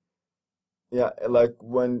all, yeah, like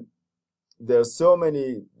when there's so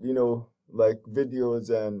many, like videos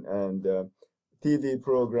and TV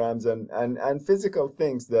programs and physical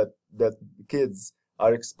things that kids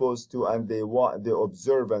are exposed to, and they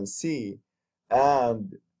observe and see,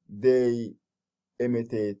 and they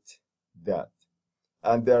imitate that.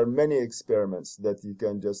 And there are many experiments that you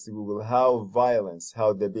can just Google how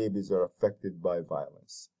the babies are affected by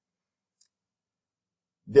violence.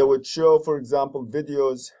 They would show, for example,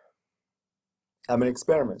 videos,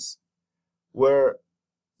 experiments where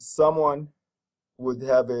someone would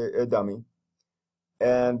have a dummy,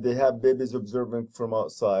 and they have babies observing from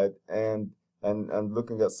outside and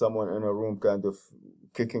looking at someone in a room kind of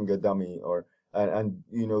kicking a dummy or and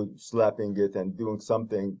slapping it and doing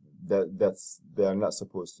something they're not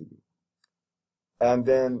supposed to do. And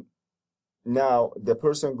then now the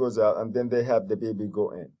person goes out, and then they have the baby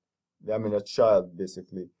go in. A child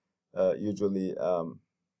basically, usually a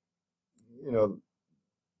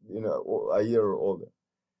year or older.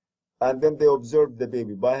 And then they observe the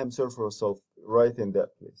baby by himself or herself right in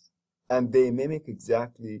that place. And they mimic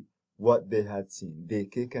exactly what they had seen. They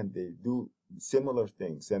kick and they do similar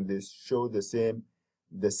things, and they show the same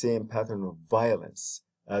pattern of violence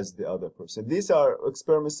as the other person. These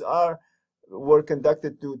experiments were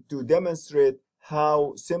conducted to demonstrate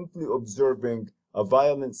how simply observing a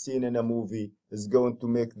violent scene in a movie is going to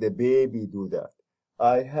make the baby do that.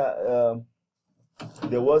 I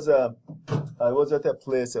was at a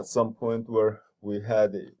place at some point where we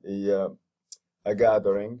had a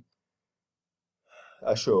gathering,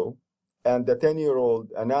 a show, and a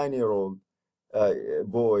 9-year-old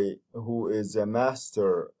boy who is a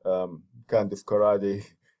master kind of karate,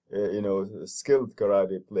 skilled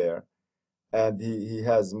karate player, and he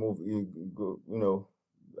has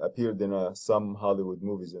appeared in some Hollywood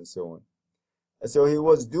movies and so on. So he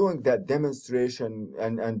was doing that demonstration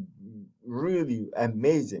and really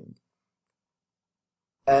amazing.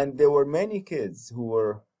 And there were many kids who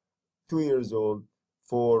were 2 years old,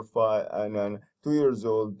 4, 5, and 2 years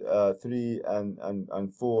old, 3,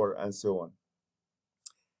 and 4, and so on.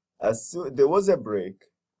 There was a break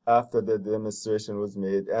after the demonstration was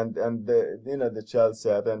made, and the child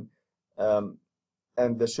sat, and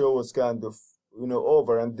the show was kind of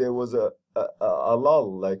over, and there was a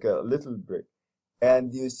lull, like a little break.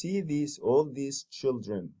 And you see all these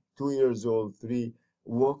children, 2 years old, 3,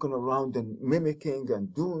 walking around and mimicking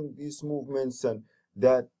and doing these movements, and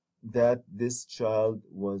that this child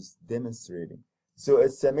was demonstrating. So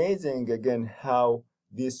it's amazing again how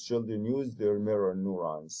these children use their mirror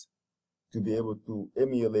neurons to be able to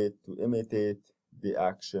imitate the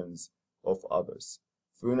actions of others.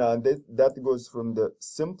 And that goes from the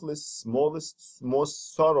simplest, smallest,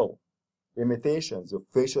 most subtle imitations of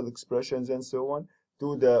facial expressions and so on,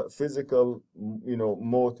 to the physical,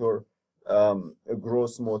 motor,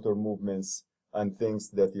 gross motor movements and things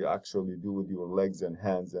that you actually do with your legs and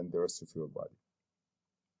hands and the rest of your body.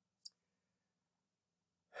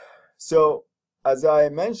 So, as I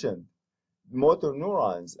mentioned, motor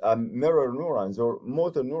neurons, mirror neurons, or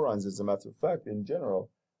motor neurons, as a matter of fact, in general,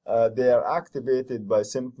 they are activated by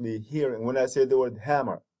simply hearing. When I say the word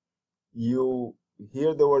hammer, you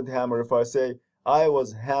hear the word hammer. If I say, I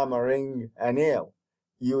was hammering a nail,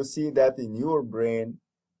 you see that in your brain,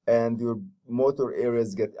 and your motor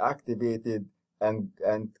areas get activated and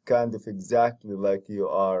kind of exactly like you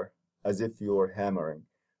are, as if you are hammering.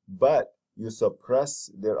 But you suppress,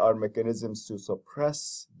 there are mechanisms to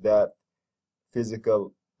suppress that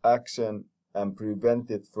physical action and prevent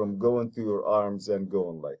it from going to your arms and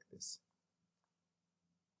going like this.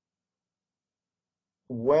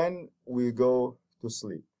 When we go to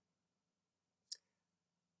sleep,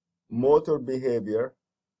 motor behavior,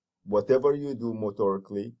 whatever you do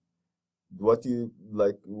motorically, what you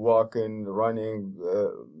like, walking, running,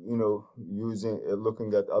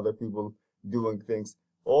 looking at other people doing things,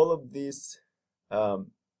 all of these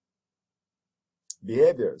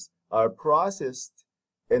behaviors are processed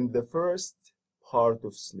in the first part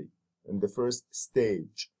of sleep, in the first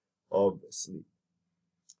stage of sleep.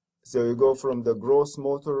 So you go from the gross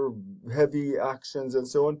motor, heavy actions and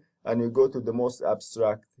so on, and you go to the most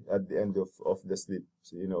abstract at the end of the sleep,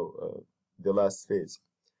 the last phase.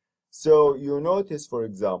 So you notice, for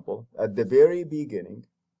example, at the very beginning,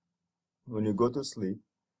 when you go to sleep,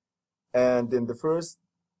 and in the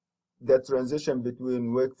transition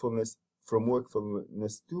between from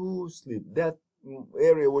wakefulness to sleep, that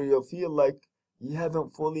area where you feel like you haven't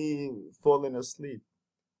fully fallen asleep,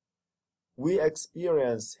 we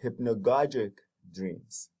experience hypnagogic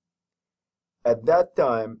dreams. At that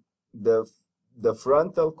time, the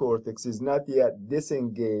frontal cortex is not yet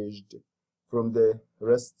disengaged from the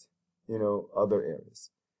rest, other areas.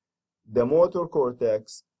 The motor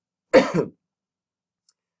cortex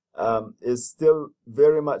is still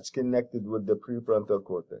very much connected with the prefrontal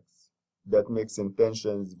cortex that makes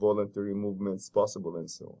intentions, voluntary movements possible, and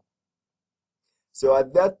so on. So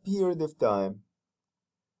at that period of time,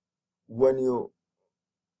 when you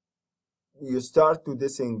start to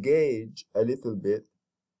disengage a little bit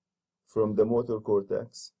from the motor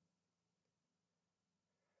cortex,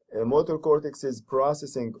 the motor cortex is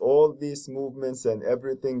processing all these movements and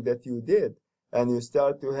everything that you did, and you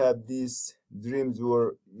start to have these dreams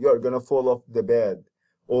where you're gonna fall off the bed,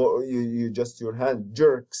 or your hand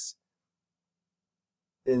jerks.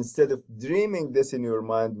 Instead of dreaming this in your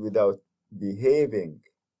mind without behaving,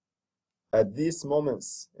 at these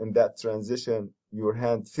moments in that transition, your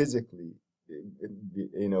hand physically,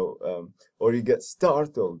 or you get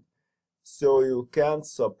startled, so you can't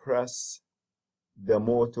suppress the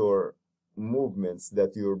motor movements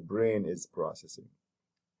that your brain is processing,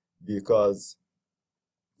 because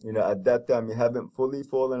at that time you haven't fully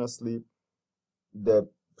fallen asleep. The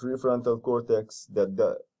prefrontal cortex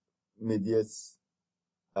that mediates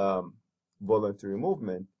voluntary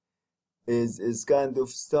movement is kind of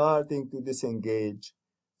starting to disengage,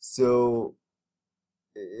 so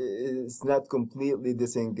it's not completely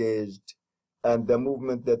disengaged, and the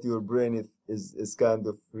movement that your brain is kind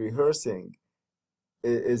of rehearsing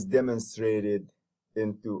is demonstrated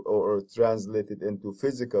into or translated into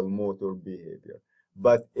physical motor behavior.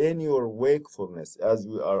 But in your wakefulness, as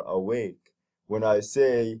we are awake, when I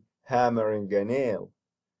say hammering a nail,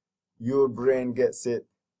 your brain gets it,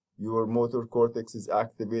 your motor cortex is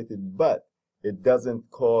activated, but it doesn't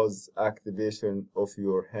cause activation of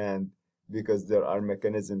your hand because there are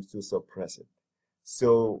mechanisms to suppress it.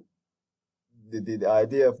 So the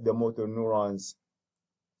idea of the motor neurons,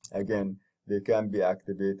 again, they can be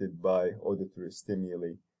activated by auditory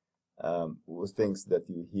stimuli, with things that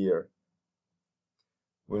you hear.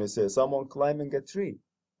 When you say someone climbing a tree,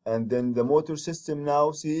 and then the motor system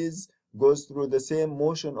now goes through the same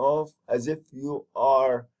motion of as if you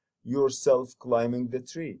are yourself climbing the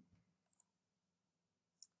tree.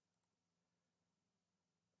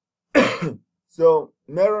 So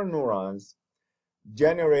mirror neurons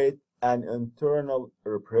generate an internal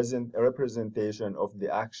representation of the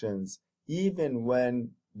actions even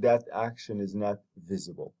when that action is not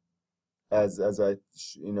visible, as I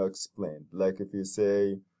explained. Like if you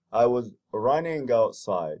say, I was running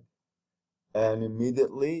outside, and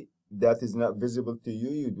immediately that is not visible to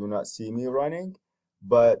you, you do not see me running,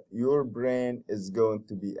 but your brain is going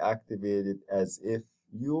to be activated as if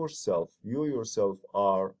you yourself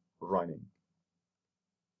are running.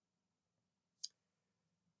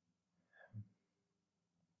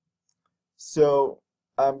 So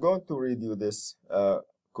I'm going to read you this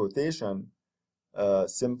quotation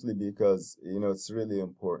simply because it's really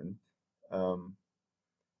important.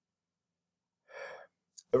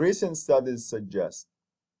 Recent studies suggest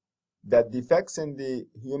that defects in the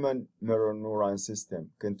human mirror neuron system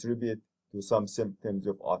contribute to some symptoms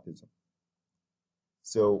of autism.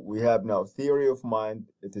 So we have now theory of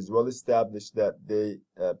mind. It is well established that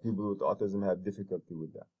people with autism have difficulty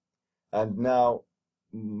with that. And now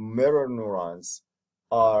mirror neurons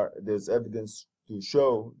there's evidence to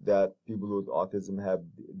show that people with autism have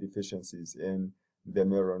deficiencies in the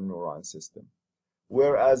mirror neuron system.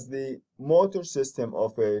 Whereas the motor system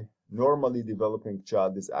of a normally developing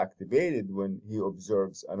child is activated when he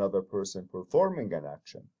observes another person performing an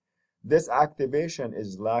action, this activation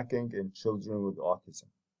is lacking in children with autism.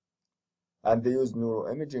 And they use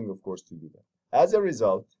neuroimaging, of course, to do that. As a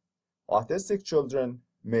result, autistic children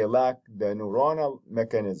may lack the neuronal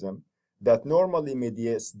mechanism that normally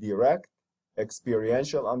mediates direct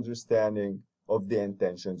experiential understanding of the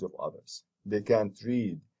intentions of others. They can't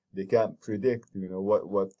read, they can't predict,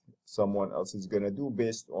 what someone else is going to do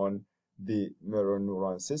based on the mirror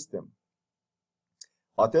neuron system.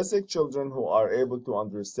 Autistic children who are able to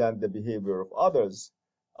understand the behavior of others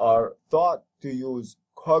are thought to use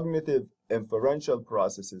cognitive inferential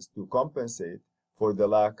processes to compensate for the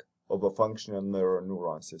lack of a functional mirror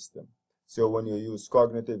neuron system. So when you use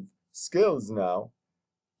cognitive skills now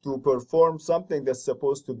to perform something that's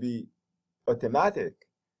supposed to be automatic,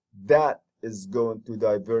 that is going to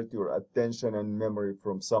divert your attention and memory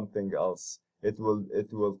from something else. It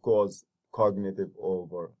will cause cognitive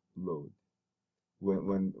overload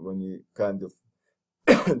when you kind of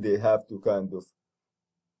they have to kind of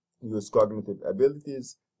use cognitive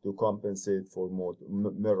abilities to compensate for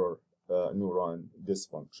mirror neuron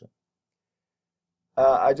dysfunction.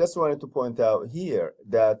 I just wanted to point out here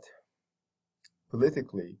that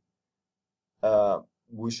politically,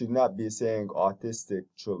 we should not be saying autistic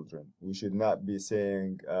children. We should not be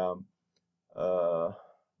saying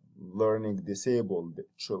learning disabled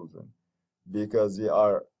children, because they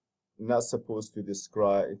are not supposed to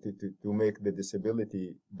describe to make the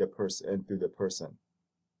disability the person into the person.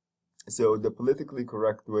 So the politically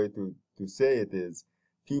correct way to say it is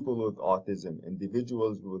people with autism,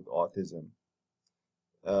 individuals with autism,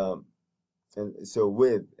 and so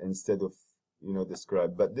with instead of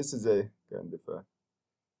describe. But this is a kind of a.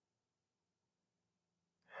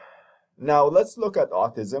 Now let's look at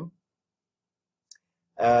autism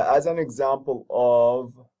as an example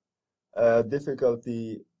of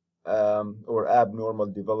difficulty or abnormal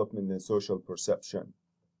development in social perception.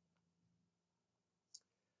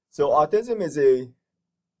 So autism is a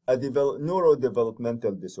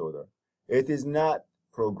neurodevelopmental disorder. It is not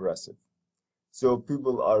progressive. So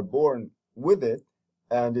people are born with it,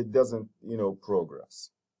 and it doesn't,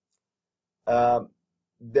 progress.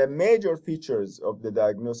 The major features of the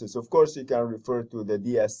diagnosis, of course, you can refer to the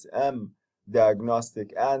DSM,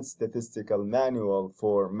 Diagnostic and Statistical Manual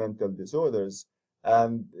for Mental Disorders,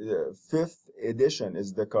 and the 5th edition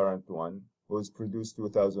is the current one, was produced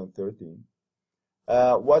 2013.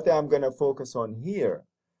 What I'm going to focus on here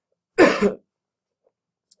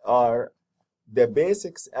are the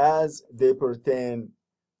basics as they pertain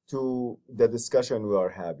to the discussion we are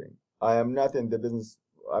having. I am not in the business,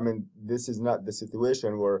 this is not the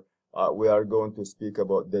situation where we are going to speak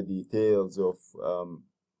about the details of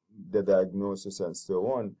the diagnosis and so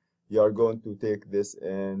on. You are going to take this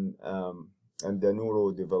in the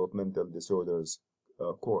neurodevelopmental disorders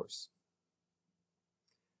course.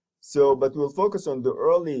 So, but we'll focus on the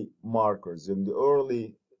early markers and the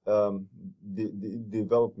early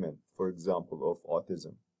development, for example, of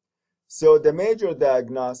autism. So the major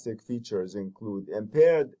diagnostic features include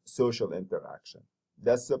impaired social interaction.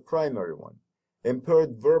 That's the primary one.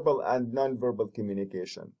 Impaired verbal and nonverbal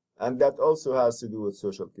communication. And that also has to do with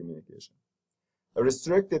social communication.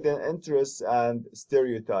 Restricted in interests and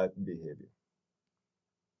stereotype behavior.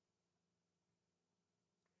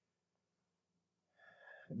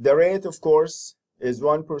 The rate, of course, is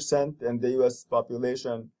 1% in the US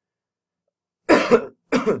population.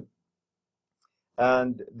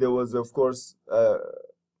 And there was, of course,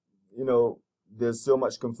 there's so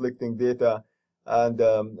much conflicting data, and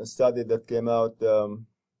a study that came out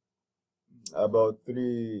about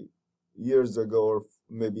 3 years ago, or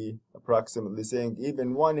maybe approximately, saying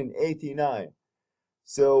even 1 in 89.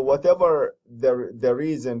 So whatever the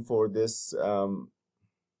reason for this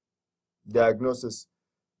diagnosis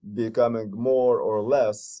becoming more or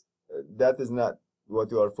less, that is not what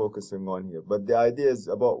you are focusing on here. But the idea is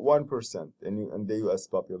about 1% in the U.S.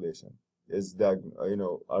 population is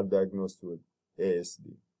are diagnosed with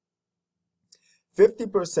ASD.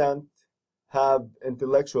 50% have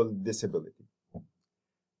intellectual disability,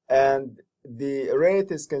 and the rate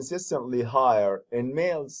is consistently higher in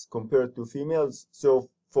males compared to females. So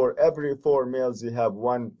for every 4 males, you have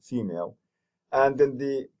 1 female, and in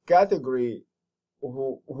the category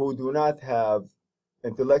who do not have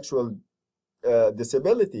intellectual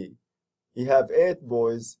disability, you have 8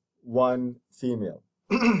 boys, 1 female.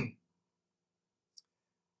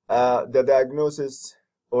 The diagnosis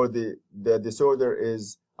or the disorder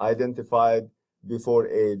is identified before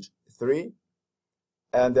age 3,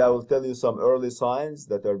 and I will tell you some early signs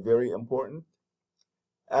that are very important.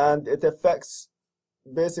 And it affects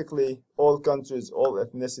basically all countries, all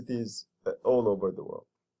ethnicities, all over the world.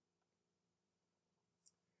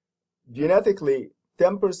 Genetically,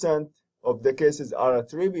 10% of the cases are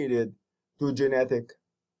attributed to genetic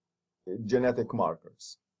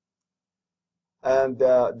markers. And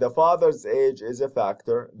the father's age is a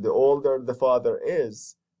factor. The older the father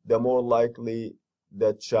is, the more likely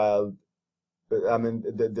the child,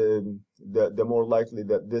 the more likely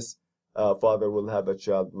that this father will have a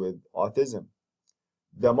child with autism.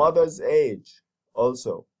 The mother's age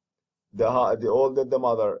also. The older the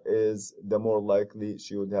mother is, the more likely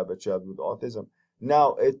she would have a child with autism.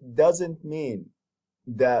 Now, it doesn't mean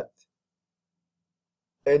that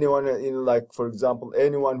anyone, like for example,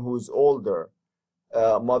 anyone who's older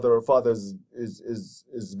mother or father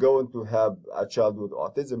is going to have a child with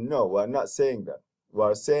autism. No, we're not saying that.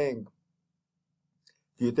 We're saying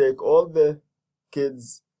if you take all the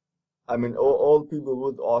kids, I mean all people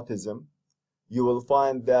with autism, you will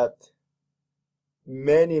find that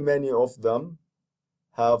many of them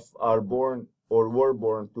are born or were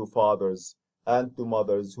born to fathers and to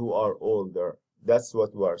mothers who are older. That's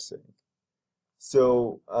what we're saying.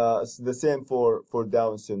 So it's the same for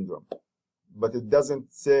Down syndrome, but it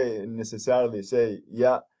doesn't say necessarily say,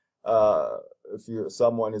 yeah, if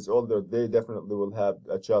someone is older, they definitely will have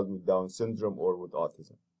a child with Down syndrome or with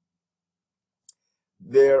autism.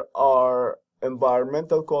 There are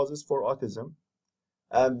environmental causes for autism,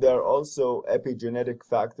 and there are also epigenetic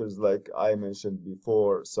factors, like I mentioned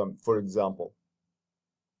before. For example,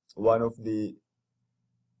 one of the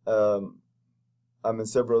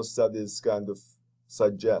several studies kind of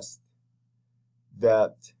suggest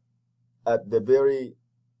that at the very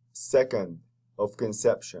second of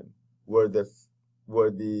conception, where the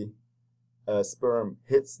sperm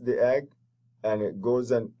hits the egg, and it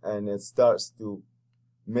goes and it starts to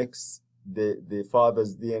mix the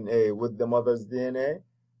father's DNA with the mother's DNA,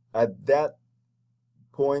 at that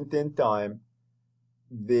point in time,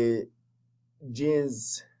 the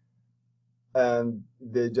genes, and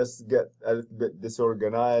they just get a little bit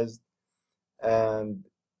disorganized, and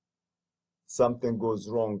something goes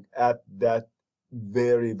wrong at that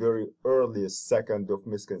very earliest second of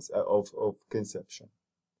conception.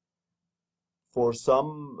 For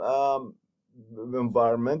some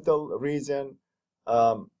environmental reason,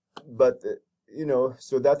 but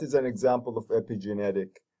so that is an example of epigenetic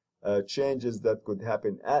changes that could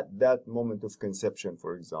happen at that moment of conception,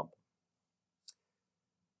 for example.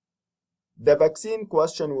 The vaccine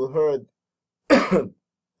question we heard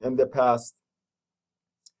in the past,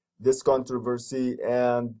 this controversy,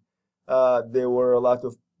 and there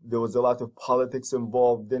was a lot of politics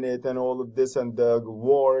involved in it, and all of this, and the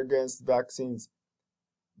war against vaccines.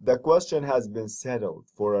 The question has been settled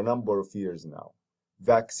for a number of years now.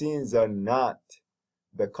 Vaccines are not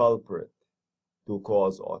the culprit to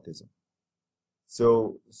cause autism.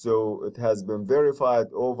 So it has been verified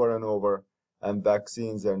over and over, and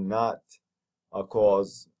vaccines are not a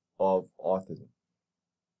cause of autism.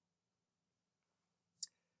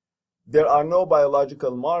 There are no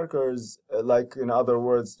biological markers, like in other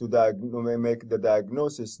words, to make the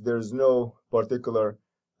diagnosis. There's no particular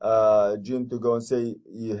gene to go and say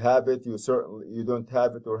you have it, you don't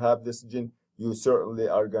have it, or have this gene, you certainly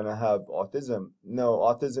are going to have autism. No,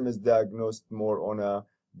 autism is diagnosed more on a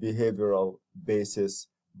behavioral basis,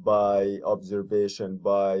 by observation,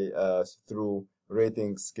 through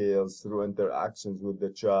rating scales, through interactions with the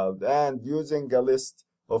child, and using a list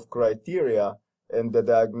of criteria in the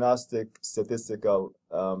diagnostic statistical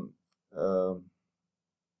and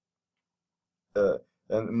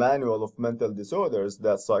manual of mental disorders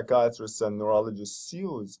that psychiatrists and neurologists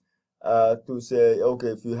use to say, okay,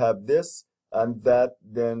 if you have this and that,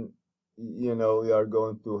 then you are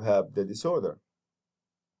going to have the disorder.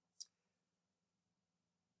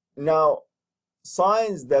 Now,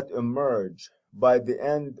 signs that emerge by the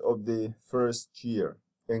end of the first year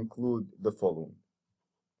include the following.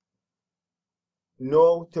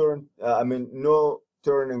 No turning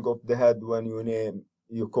of the head when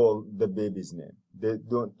you call the baby's name. They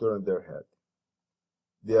don't turn their head.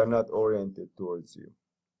 They are not oriented towards you.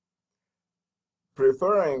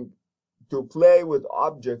 Preferring to play with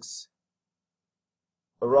objects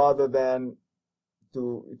rather than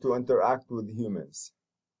to interact with humans.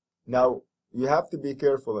 Now, you have to be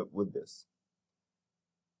careful with this.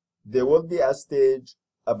 There will be a stage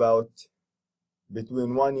about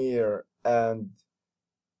between 1 year and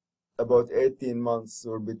about 18 months,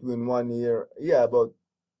 or between 1 year,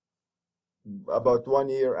 about 1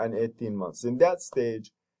 year and 18 months. In that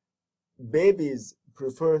stage, babies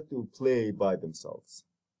prefer to play by themselves,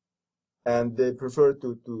 and they prefer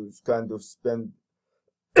to kind of spend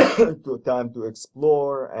time to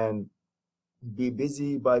explore and be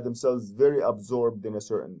busy by themselves, very absorbed in a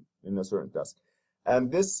certain task,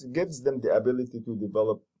 and this gives them the ability to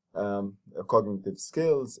develop cognitive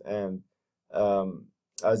skills and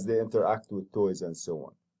as they interact with toys and so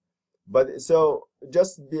on. But so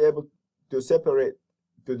just be able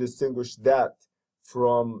to distinguish that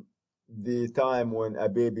from the time when a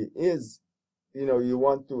baby is, you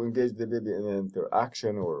want to engage the baby in an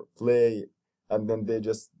interaction or play, and then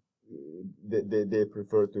they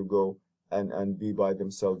prefer to go and be by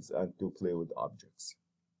themselves and to play with objects.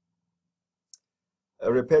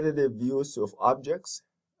 A repetitive use of objects,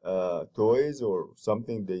 toys or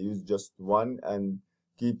something, they use just one and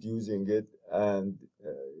keep using it and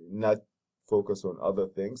not focus on other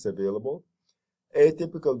things available.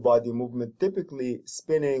 Atypical body movement, typically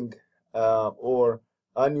spinning or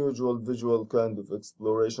unusual visual kind of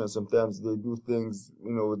exploration. Sometimes they do things,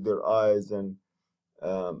 with their eyes, and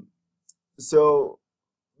um, so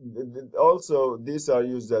also these are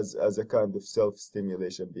used as a kind of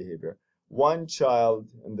self-stimulation behavior. One child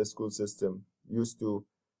in the school system used to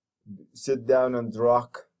sit down and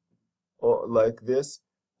rock or like this,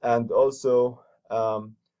 and also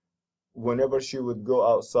whenever she would go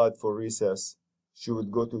outside for recess, she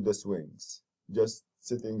would go to the swings, just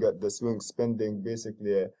sitting at the swing, spending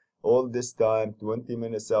basically all this time, 20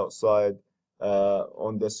 minutes outside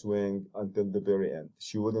on the swing until the very end.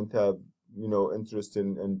 She wouldn't have, interest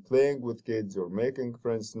in playing with kids or making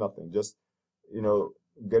friends, nothing. Just,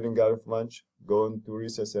 getting out of lunch, going to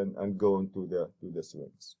recess, and going to the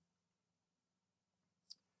swings.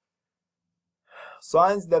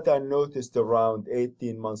 Signs that are noticed around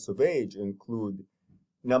 18 months of age include: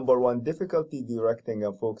 number one, difficulty directing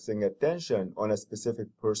and focusing attention on a specific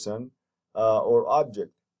person or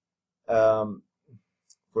object.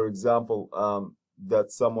 For example,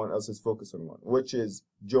 that someone else is focusing on, which is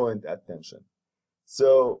joint attention.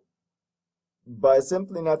 So by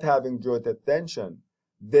simply not having joint attention,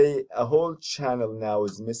 a whole channel now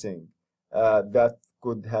is missing that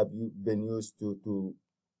could have been used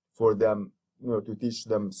for them, to teach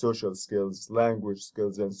them social skills, language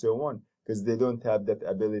skills, and so on, because they don't have that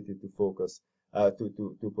ability to focus,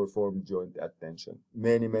 to perform joint attention.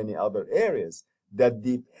 Many other areas that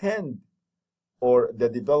depend, or the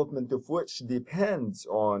development of which depends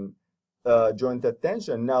on joint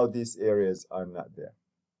attention, now these areas are not there.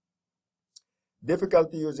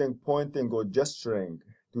 Difficulty using pointing or gesturing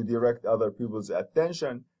to direct other people's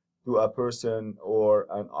attention to a person or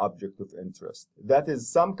an object of interest. That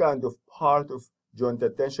is some kind of part of joint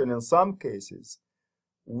attention. In some cases,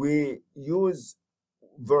 we use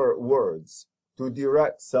words to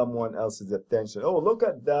direct someone else's attention. Oh, look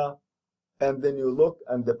at that, and then you look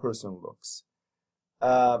and the person looks.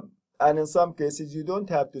 And in some cases, you don't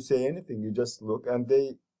have to say anything. You just look and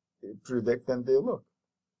they predict and they look.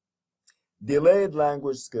 Delayed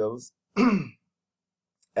language skills,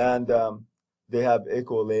 and they have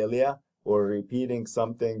echolalia, or repeating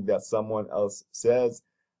something that someone else says,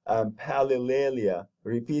 and palilalia,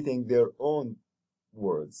 repeating their own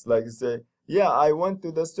words. Like say, yeah, I went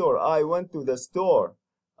to the store. I went to the store.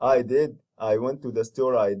 I did. I went to the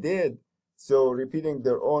store. I did. So repeating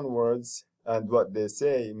their own words and what they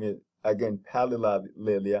say, again,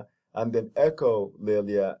 palilalia, and then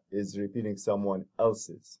echolalia is repeating someone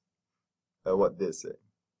else's, what they say.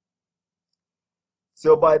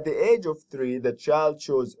 So by the age of 3, the child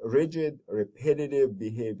shows rigid, repetitive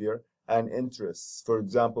behavior and interests. For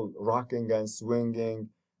example, rocking and swinging,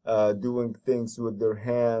 doing things with their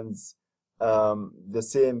hands. The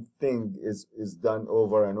same thing is done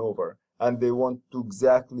over and over. And they want to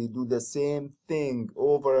exactly do the same thing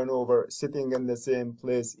over and over, sitting in the same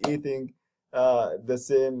place, eating the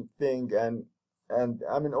same thing. And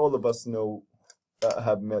I mean, all of us know,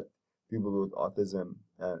 have met people with autism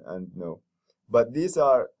and know. But these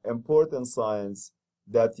are important signs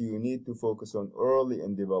that you need to focus on early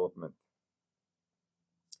in development.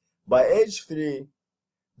 By age 3,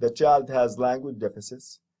 the child has language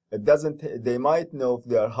deficits. They might know if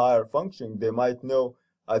they are higher functioning. They might know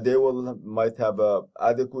might have a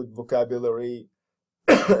adequate vocabulary,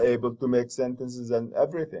 able to make sentences and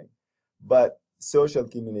everything. But social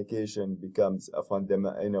communication becomes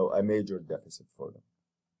a major deficit for them.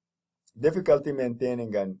 Difficulty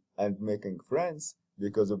maintaining and making friends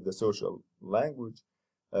because of the social language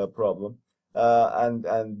problem,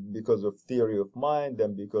 and because of theory of mind,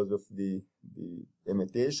 and because of the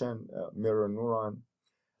imitation, mirror neuron.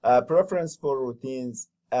 Preference for routines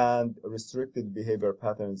and restricted behavior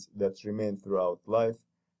patterns that remain throughout life,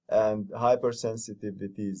 and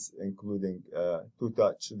hypersensitivities, including to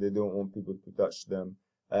touch. They don't want people to touch them.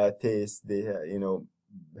 Taste, they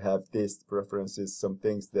have taste preferences, some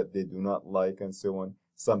things that they do not like, and so on.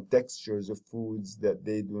 Some textures of foods that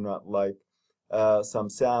they do not like, some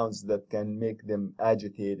sounds that can make them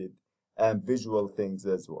agitated, and visual things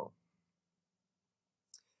as well.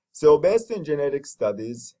 So based on genetic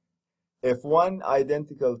studies, if one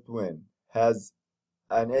identical twin has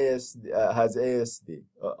ASD,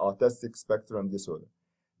 autistic spectrum disorder,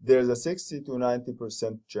 there's a 60 to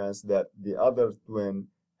 90% chance that the other twin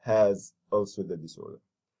has also the disorder.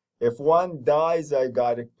 If one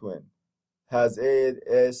dizygotic twin has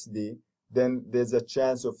ASD, then there's a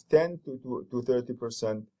chance of 10 to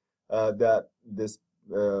 30% that this,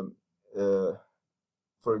 for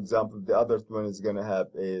example, the other twin is going to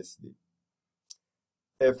have ASD.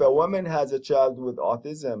 if a woman has a child with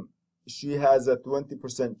autism, she has a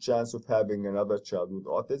 20% chance of having another child with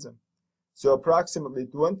autism. So approximately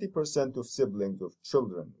 20% of siblings of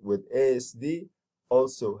children with ASD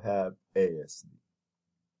also have ASD.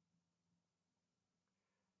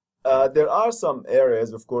 There are some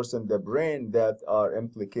areas, of course, in the brain that are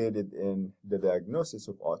implicated in the diagnosis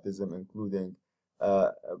of autism, including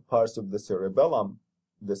parts of the cerebellum,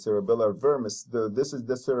 the cerebellar vermis. This is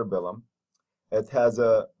the cerebellum. It has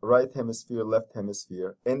a right hemisphere, left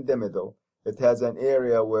hemisphere. In the middle, it has an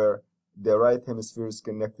area where the right hemisphere is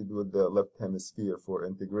connected with the left hemisphere for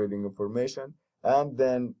integrating information, and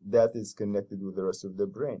then that is connected with the rest of the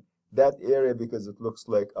brain. That area, because it looks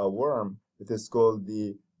like a worm, it is called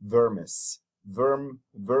the vermis.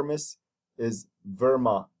 Vermis is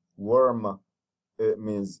verma, worm. It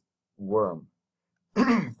means worm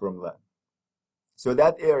from Latin. So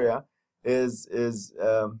that area is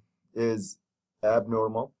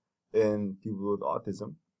abnormal in people with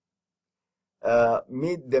autism.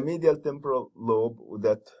 The medial temporal lobe,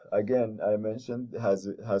 that again I mentioned,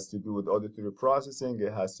 has to do with auditory processing.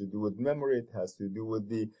 It has to do with memory. It has to do with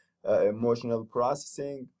the emotional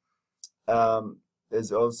processing.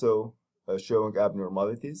 Is also showing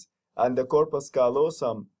abnormalities, and the corpus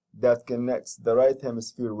callosum that connects the right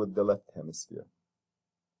hemisphere with the left hemisphere.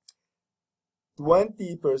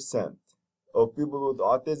 20% of people with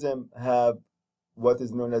autism have what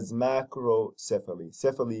is known as macrocephaly.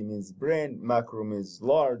 Cephaly means brain, macro means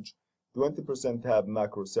large. 20% have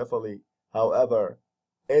macrocephaly. However,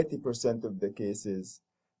 80% of the cases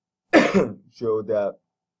show that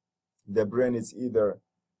the brain is either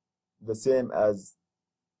the same as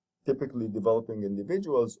typically developing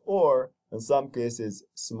individuals, or in some cases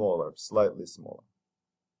smaller, slightly smaller.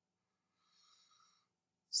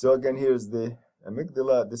 So again, here's the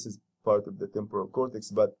amygdala. This is part of the temporal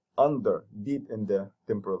cortex, but deep in the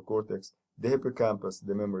temporal cortex, the hippocampus,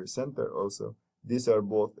 the memory center also, these are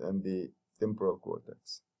both in the temporal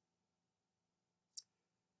cortex.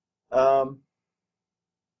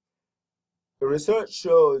 Research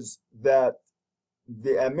shows that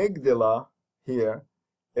the amygdala here,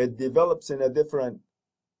 it develops in a different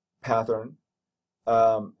pattern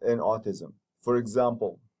in autism. For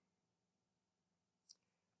example,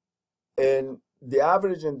 in the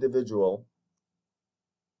average individual,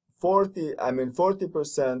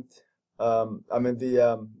 40%,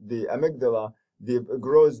 the amygdala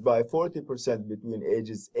grows by 40% between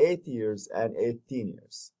ages 8 years and 18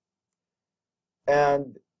 years.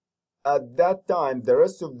 And at that time, the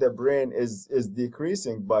rest of the brain is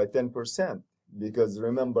decreasing by 10%, because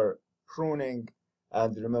remember pruning,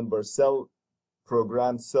 and remember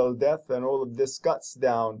programmed cell death, and all of this cuts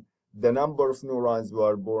down the number of neurons we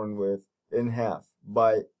are born with in half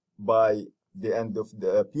by the end of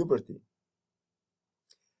the puberty.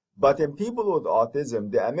 But in people with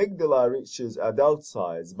autism, the amygdala reaches adult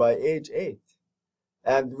size by age 8.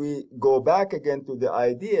 And we go back again to the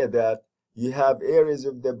idea that you have areas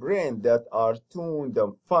of the brain that are tuned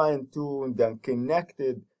and fine-tuned and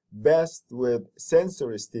connected best with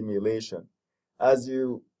sensory stimulation. As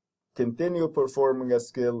you continue performing a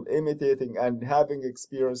skill, imitating and having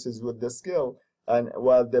experiences with the skill, and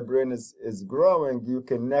while the brain is growing, you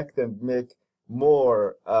connect and make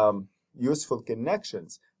more useful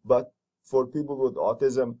connections. But for people with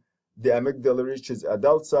autism, the amygdala reaches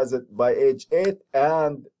adult size by age 8,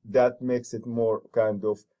 and that makes it more kind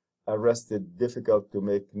of arrested, difficult to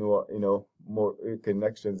make more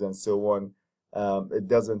connections and so on.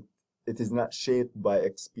 It is not shaped by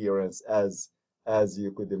experience as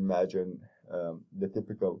you could imagine the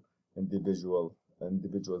typical individual's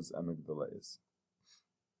amygdala is.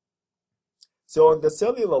 So on the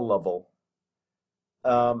cellular level,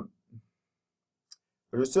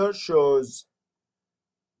 research shows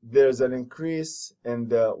there's an increase in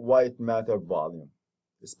the white matter volume,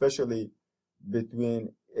 especially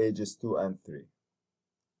between ages 2 and 3.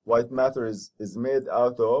 White matter is made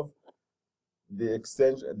out of the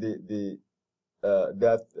extension,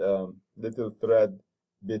 that little thread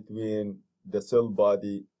between the cell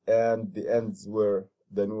body and the ends where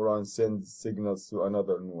the neuron sends signals to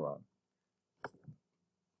another neuron.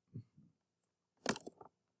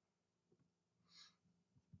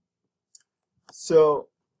 So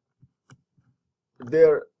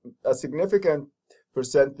a significant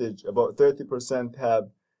percentage, about 30%, have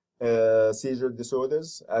seizure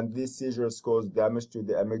disorders, and these seizures cause damage to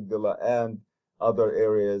the amygdala and other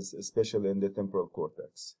areas, especially in the temporal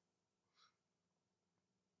cortex.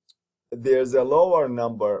 There's a lower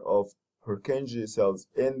number of Purkinje cells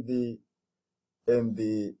in the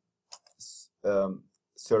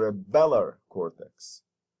cerebellar cortex.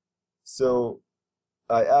 So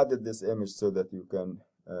I added this image so that you can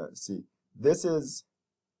see. This is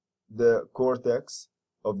the cortex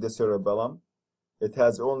of the cerebellum. It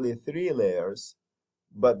has only 3 layers,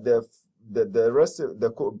 but the rest of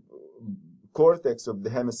the cortex of the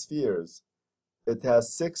hemispheres, it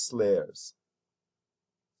has 6 layers.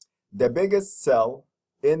 The biggest cell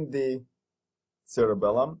in the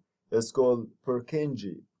cerebellum is called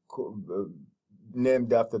Purkinje,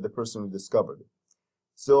 named after the person who discovered it.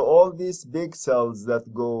 So all these big cells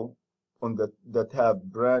that go on that have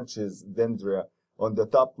branches, dendria, on the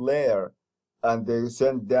top layer, and they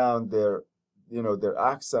send down their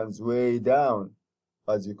axons way down,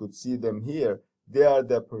 as you could see them here. They are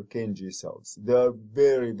the Purkinje cells. They are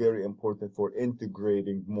very, very important for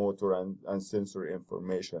integrating motor and sensory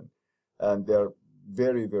information, and they're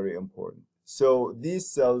very, very important. So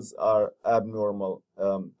these cells are abnormal.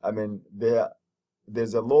 I mean,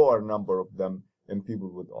 there's a lower number of them in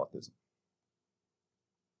people with autism.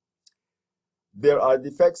 There are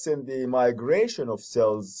defects in the migration of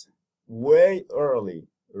cells way early.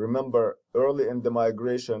 Remember, early in the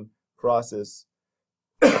migration process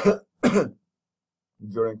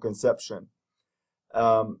during conception.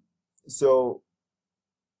 So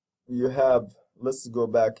you have, let's go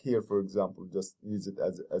back here, for example, just use it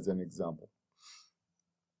as an example.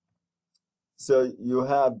 So you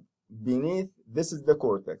have beneath, this is the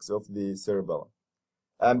cortex of the cerebellum.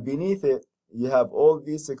 And beneath it, you have all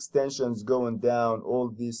these extensions going down, all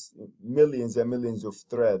these millions and millions of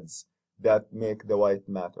threads that make the white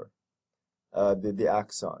matter, the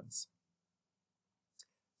axons.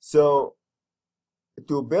 So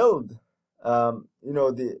to build,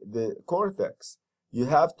 the cortex, you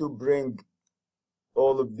have to bring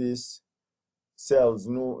all of these cells,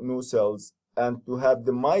 new cells, and to have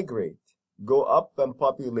them migrate, go up and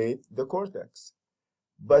populate the cortex.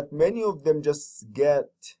 But many of them just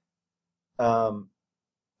get,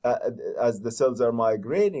 as the cells are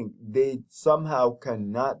migrating, they somehow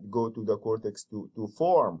cannot go to the cortex to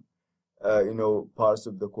form, parts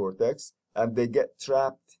of the cortex, and they get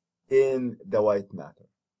trapped in the white matter.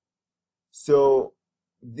 So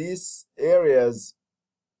these areas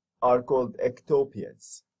are called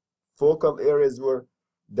ectopias, focal areas where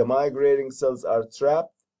the migrating cells are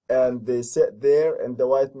trapped and they sit there in the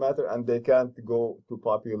white matter and they can't go to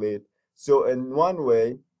populate. So in one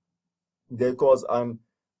way, they cause an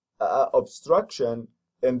obstruction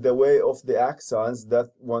in the way of the axons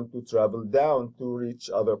that want to travel down to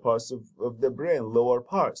reach other parts of the brain, lower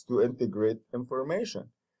parts, to integrate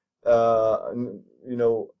information.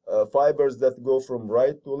 Fibers that go from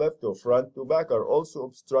right to left or front to back are also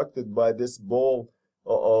obstructed by this ball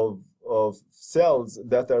of cells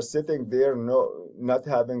that are sitting there, not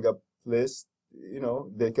having a place.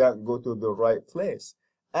 They can't go to the right place.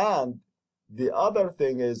 And the other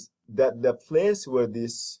thing is that the place where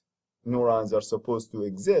these neurons are supposed to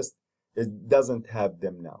exist, it doesn't have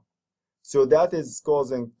them now. So that is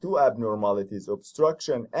causing 2 abnormalities: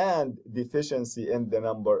 obstruction and deficiency in the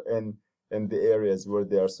number in the areas where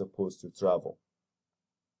they are supposed to travel.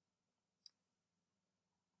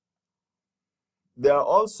 There are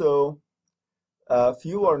also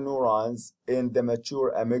fewer neurons in the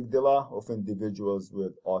mature amygdala of individuals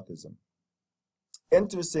with autism.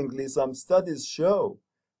 Interestingly, some studies show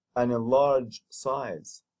an enlarged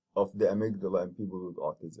size of the amygdala in people with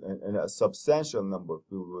autism, and a substantial number of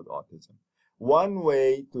people with autism. One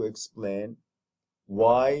way to explain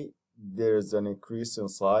why there's an increase in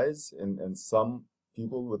size in some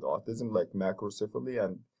people with autism, like macrocephaly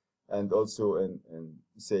and also in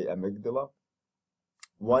say, amygdala,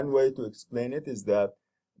 one way to explain it is that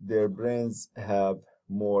their brains have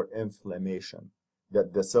more inflammation,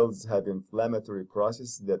 that the cells have inflammatory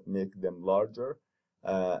processes that make them larger,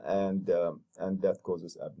 and that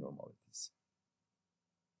causes abnormalities.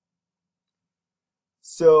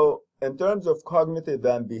 So in terms of cognitive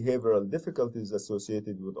and behavioral difficulties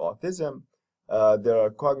associated with autism, there are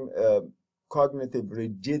cognitive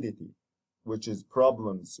rigidity, which is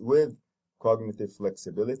problems with cognitive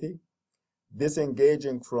flexibility,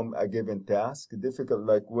 disengaging from a given task, difficult,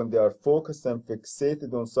 like when they are focused and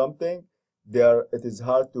fixated on something, it is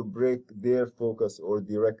hard to break their focus or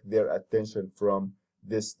direct their attention from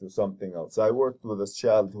this to something else. I worked with a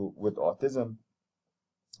child with autism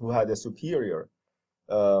who had a superior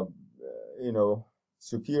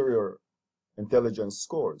intelligence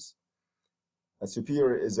scores. A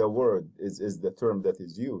superior is a word, is the term that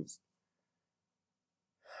is used,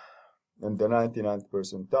 in the 99th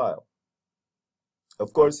percentile.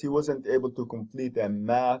 Of course, he wasn't able to complete a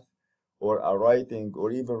math or a writing or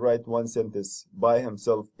even write one sentence by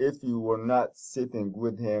himself if you were not sitting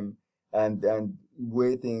with him and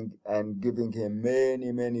waiting and giving him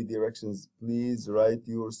many directions. Please write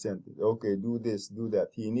your sentence. Okay, do this, do that.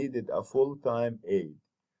 He needed a full-time aide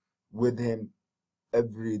with him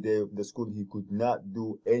every day of the school. He could not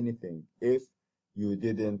do anything if you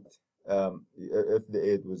didn't, if the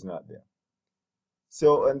aide was not there.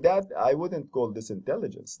 So, and that, I wouldn't call this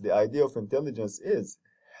intelligence. The idea of intelligence is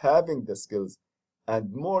having the skills,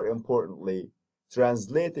 and more importantly,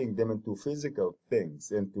 translating them into physical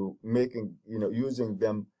things, into making, using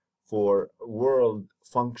them for world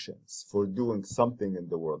functions, for doing something in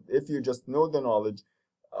the world. If you just know the knowledge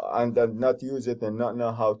and then not use it and not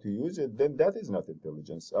know how to use it, then that is not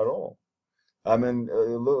intelligence at all. I mean,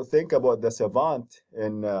 think about the savant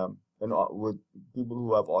with people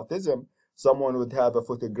who have autism. Someone would have a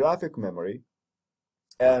photographic memory,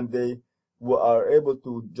 and they are able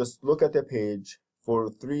to just look at a page for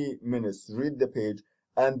 3 minutes, read the page,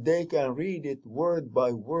 and they can read it word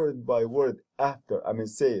by word by word after,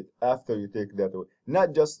 say it after you take that away.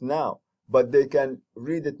 Not just now, but they can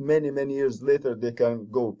read it many years later. They can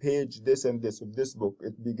go page this and this of this book.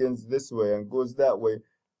 It begins this way and goes that way.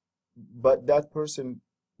 But that person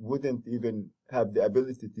wouldn't even have the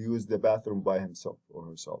ability to use the bathroom by himself or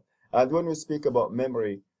herself. And when we speak about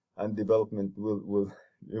memory and development, we'll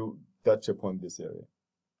touch upon this area.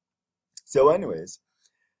 So anyways,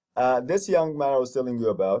 this young man I was telling you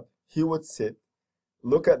about, he would sit,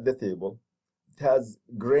 look at the table. It has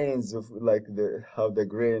grains of how the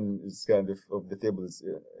grain is kind of the table is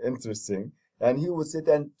interesting. And he would sit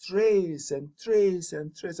and trace and trace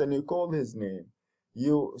and trace, and you call his name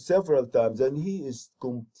several times, and he is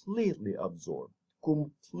completely absorbed,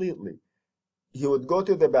 completely. He would go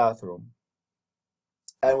to the bathroom,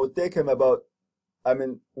 and it would take him about,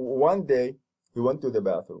 one day he went to the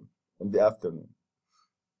bathroom in the afternoon,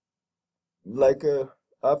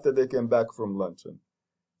 after they came back from luncheon.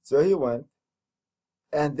 So he went,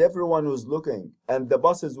 and everyone was looking, and the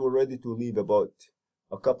buses were ready to leave about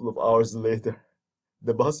a couple of hours later.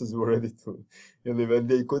 The buses were ready to leave, and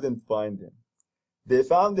they couldn't find him. They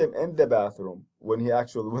found him in the bathroom when he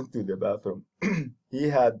actually went to the bathroom. He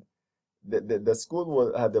had, the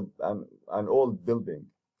school had an old building,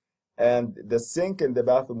 and the sink in the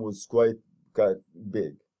bathroom was quite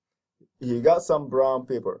big. He got some brown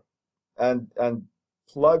paper and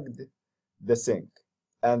plugged the sink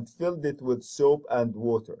and filled it with soap and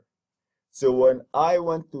water. So when I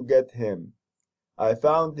went to get him, I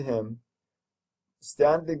found him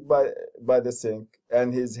standing by the sink,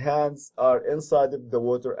 and his hands are inside of the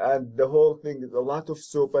water, and the whole thing is a lot of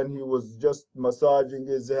soap, and he was just massaging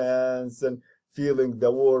his hands and feeling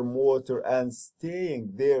the warm water and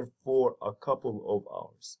staying there for a couple of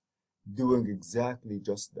hours, doing exactly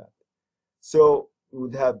just that. So we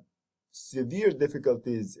would have severe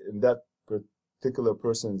difficulties in that particular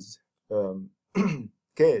person's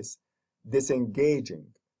case, disengaging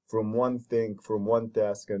from one thing, from one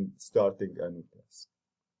task, and starting a new task.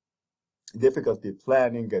 Difficulty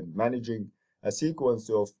planning and managing a sequence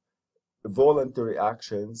of voluntary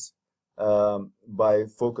actions by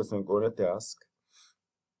focusing on a task.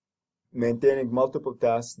 Maintaining multiple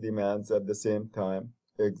task demands at the same time,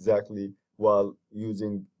 exactly, while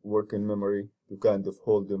using working memory to kind of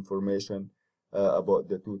hold information about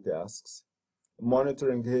the two tasks.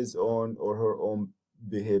 Monitoring his own or her own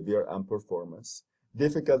behavior and performance.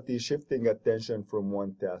 Difficulty shifting attention from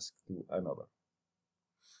one task to another.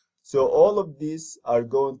 So all of these are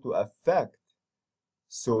going to affect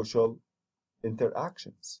social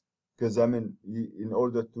interactions, because in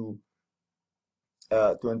order to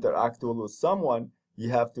interact with someone, you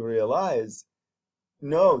have to realize,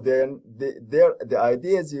 no, then the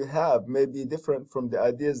ideas you have may be different from the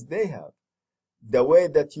ideas they have. The way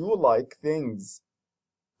that you like things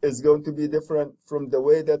is going to be different from the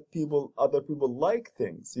way that other people like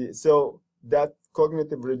things. So that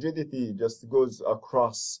cognitive rigidity just goes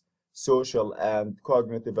across social and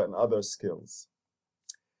cognitive and other skills.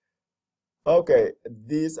 Okay,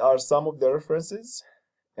 these are some of the references,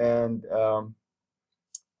 and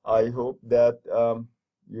I hope that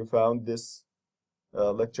you found this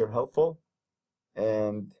lecture helpful,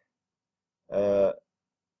 and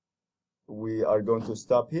we are going to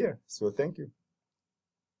stop here. So thank you.